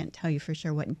can't tell you for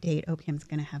sure what date OPM is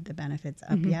going to have the benefits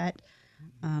up yet.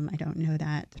 I don't know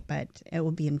that, but it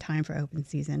will be in time for open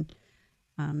season.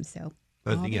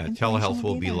 Telehealth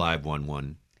will be live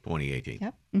 1/1/2018.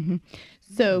 Yep. Mm-hmm.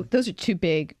 So those are 2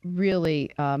 big,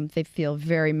 really, they feel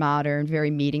very modern,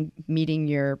 very meeting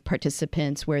your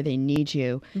participants where they need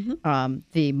you.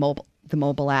 The the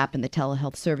mobile app and the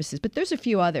telehealth services. But there's a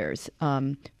few others,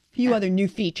 other new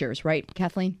features, right,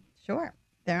 Kathleen? Sure.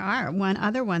 There are. One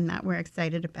other one that we're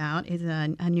excited about is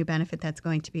a new benefit that's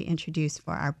going to be introduced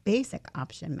for our basic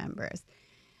option members.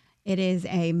 It is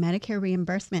a Medicare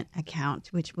reimbursement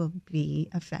account, which will be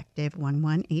effective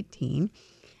 1/1/18.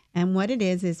 And what it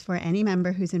is for any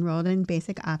member who's enrolled in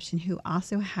basic option who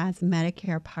also has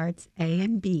Medicare Parts A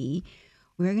and B,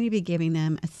 we're going to be giving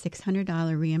them a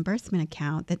 $600 reimbursement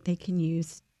account that they can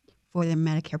use for their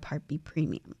Medicare Part B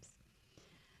premiums.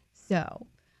 So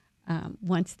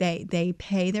once they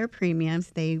pay their premiums,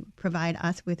 they provide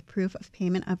us with proof of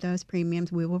payment of those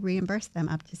premiums. We will reimburse them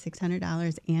up to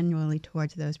 $600 annually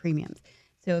towards those premiums.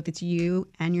 So if it's you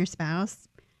and your spouse,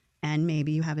 and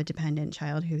maybe you have a dependent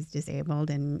child who's disabled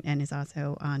and is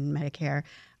also on Medicare,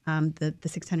 the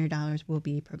 $600 will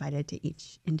be provided to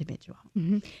each individual.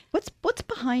 Mm-hmm. What's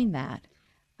behind that?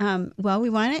 Well, we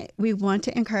want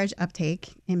to encourage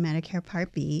uptake in Medicare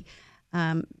Part B.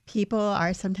 People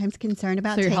are sometimes concerned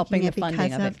about So you're taking helping it the funding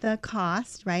because of of the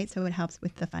cost, right? So it helps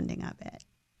with the funding of it.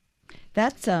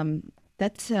 That's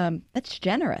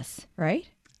generous, right?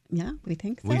 Yeah, we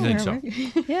think so. We think so.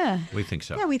 Yeah. We think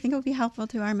so. Yeah, we think it will be helpful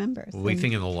to our members. We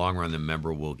think in the long run, the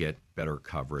member will get better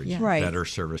coverage, Yeah. Right. better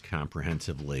service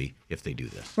comprehensively if they do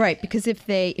this. Right, because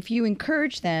if you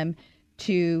encourage them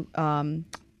to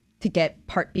get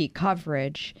Part B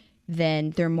coverage,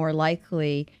 then they're more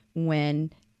likely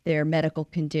when their medical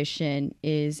condition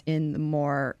is in the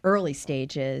more early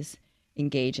stages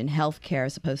engage in health care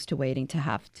as opposed to waiting to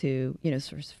have to,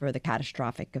 sort of for the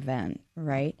catastrophic event,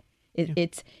 right?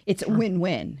 It's a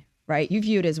win-win, right? You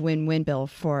view it as win-win, Bill,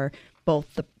 for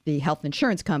both the health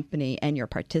insurance company and your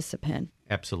participant.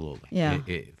 Absolutely. Yeah.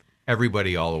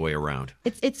 Everybody all the way around.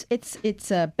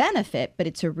 It's a benefit, but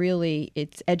it's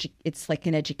like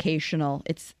an educational.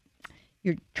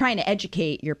 You're trying to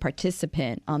educate your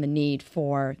participant on the need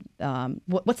for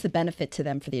what's the benefit to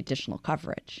them for the additional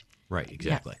coverage. Right.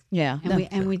 Exactly. Yeah.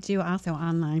 And we do also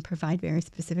online provide very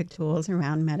specific tools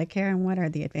around Medicare and what are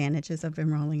the advantages of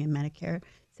enrolling in Medicare.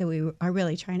 So we are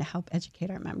really trying to help educate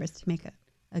our members to make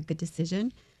a good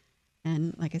decision.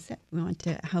 And like I said, we want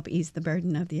to help ease the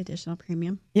burden of the additional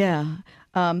premium. Yeah.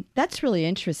 That's really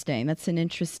interesting. That's an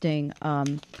interesting. For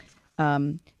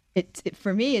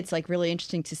me, it's like really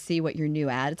interesting to see what your new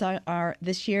ads are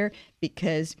this year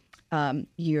because. I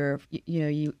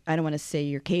don't want to say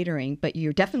you're catering, but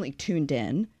you're definitely tuned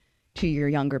in to your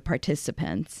younger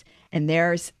participants. And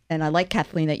I like,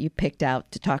 Kathleen, that you picked out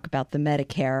to talk about the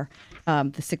Medicare,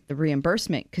 the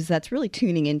reimbursement, because that's really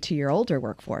tuning into your older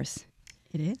workforce.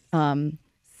 It is.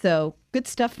 So good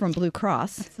stuff from Blue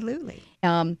Cross. Absolutely.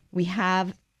 We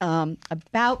have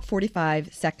about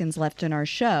 45 seconds left in our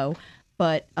show,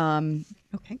 but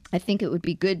Okay. I think it would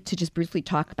be good to just briefly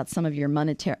talk about some of your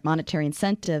monetary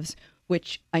incentives,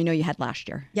 which I know you had last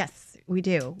year. Yes, we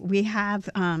do. We have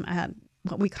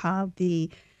what we call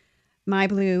the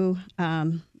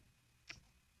MyBlue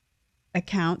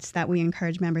accounts that we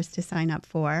encourage members to sign up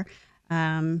for.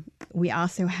 We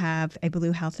also have a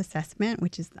Blue Health Assessment,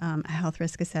 which is a health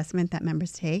risk assessment that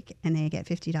members take, and they get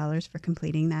 $50 for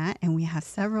completing that. And we have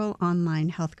several online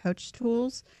health coach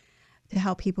tools to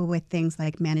help people with things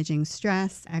like managing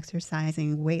stress,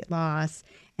 exercising, weight loss,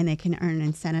 and they can earn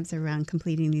incentives around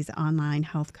completing these online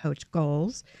health coach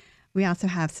goals. We also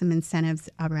have some incentives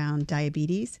around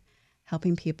diabetes,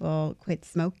 helping people quit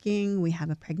smoking. We have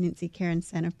a pregnancy care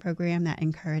incentive program that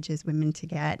encourages women to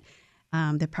get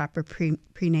the proper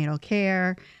prenatal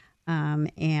care.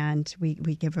 And we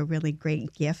give a really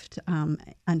great gift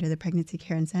under the pregnancy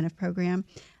care incentive program.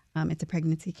 It's a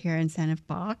pregnancy care incentive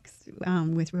box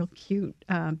with real cute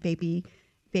baby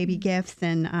gifts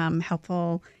and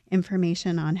helpful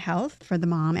information on health for the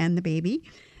mom and the baby.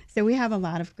 So we have a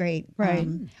lot of great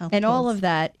health and all tools. of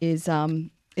that is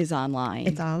online.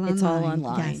 It's all online. It's all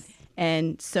online. Yes.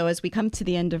 And so as we come to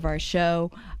the end of our show,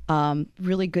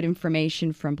 really good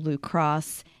information from Blue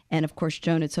Cross. And of course,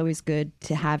 Joan, it's always good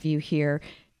to have you here.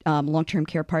 Long-Term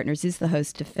Care Partners is the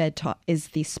host of Fed Talk, is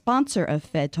the sponsor of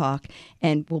Fed Talk,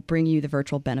 and will bring you the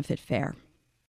virtual benefit fair.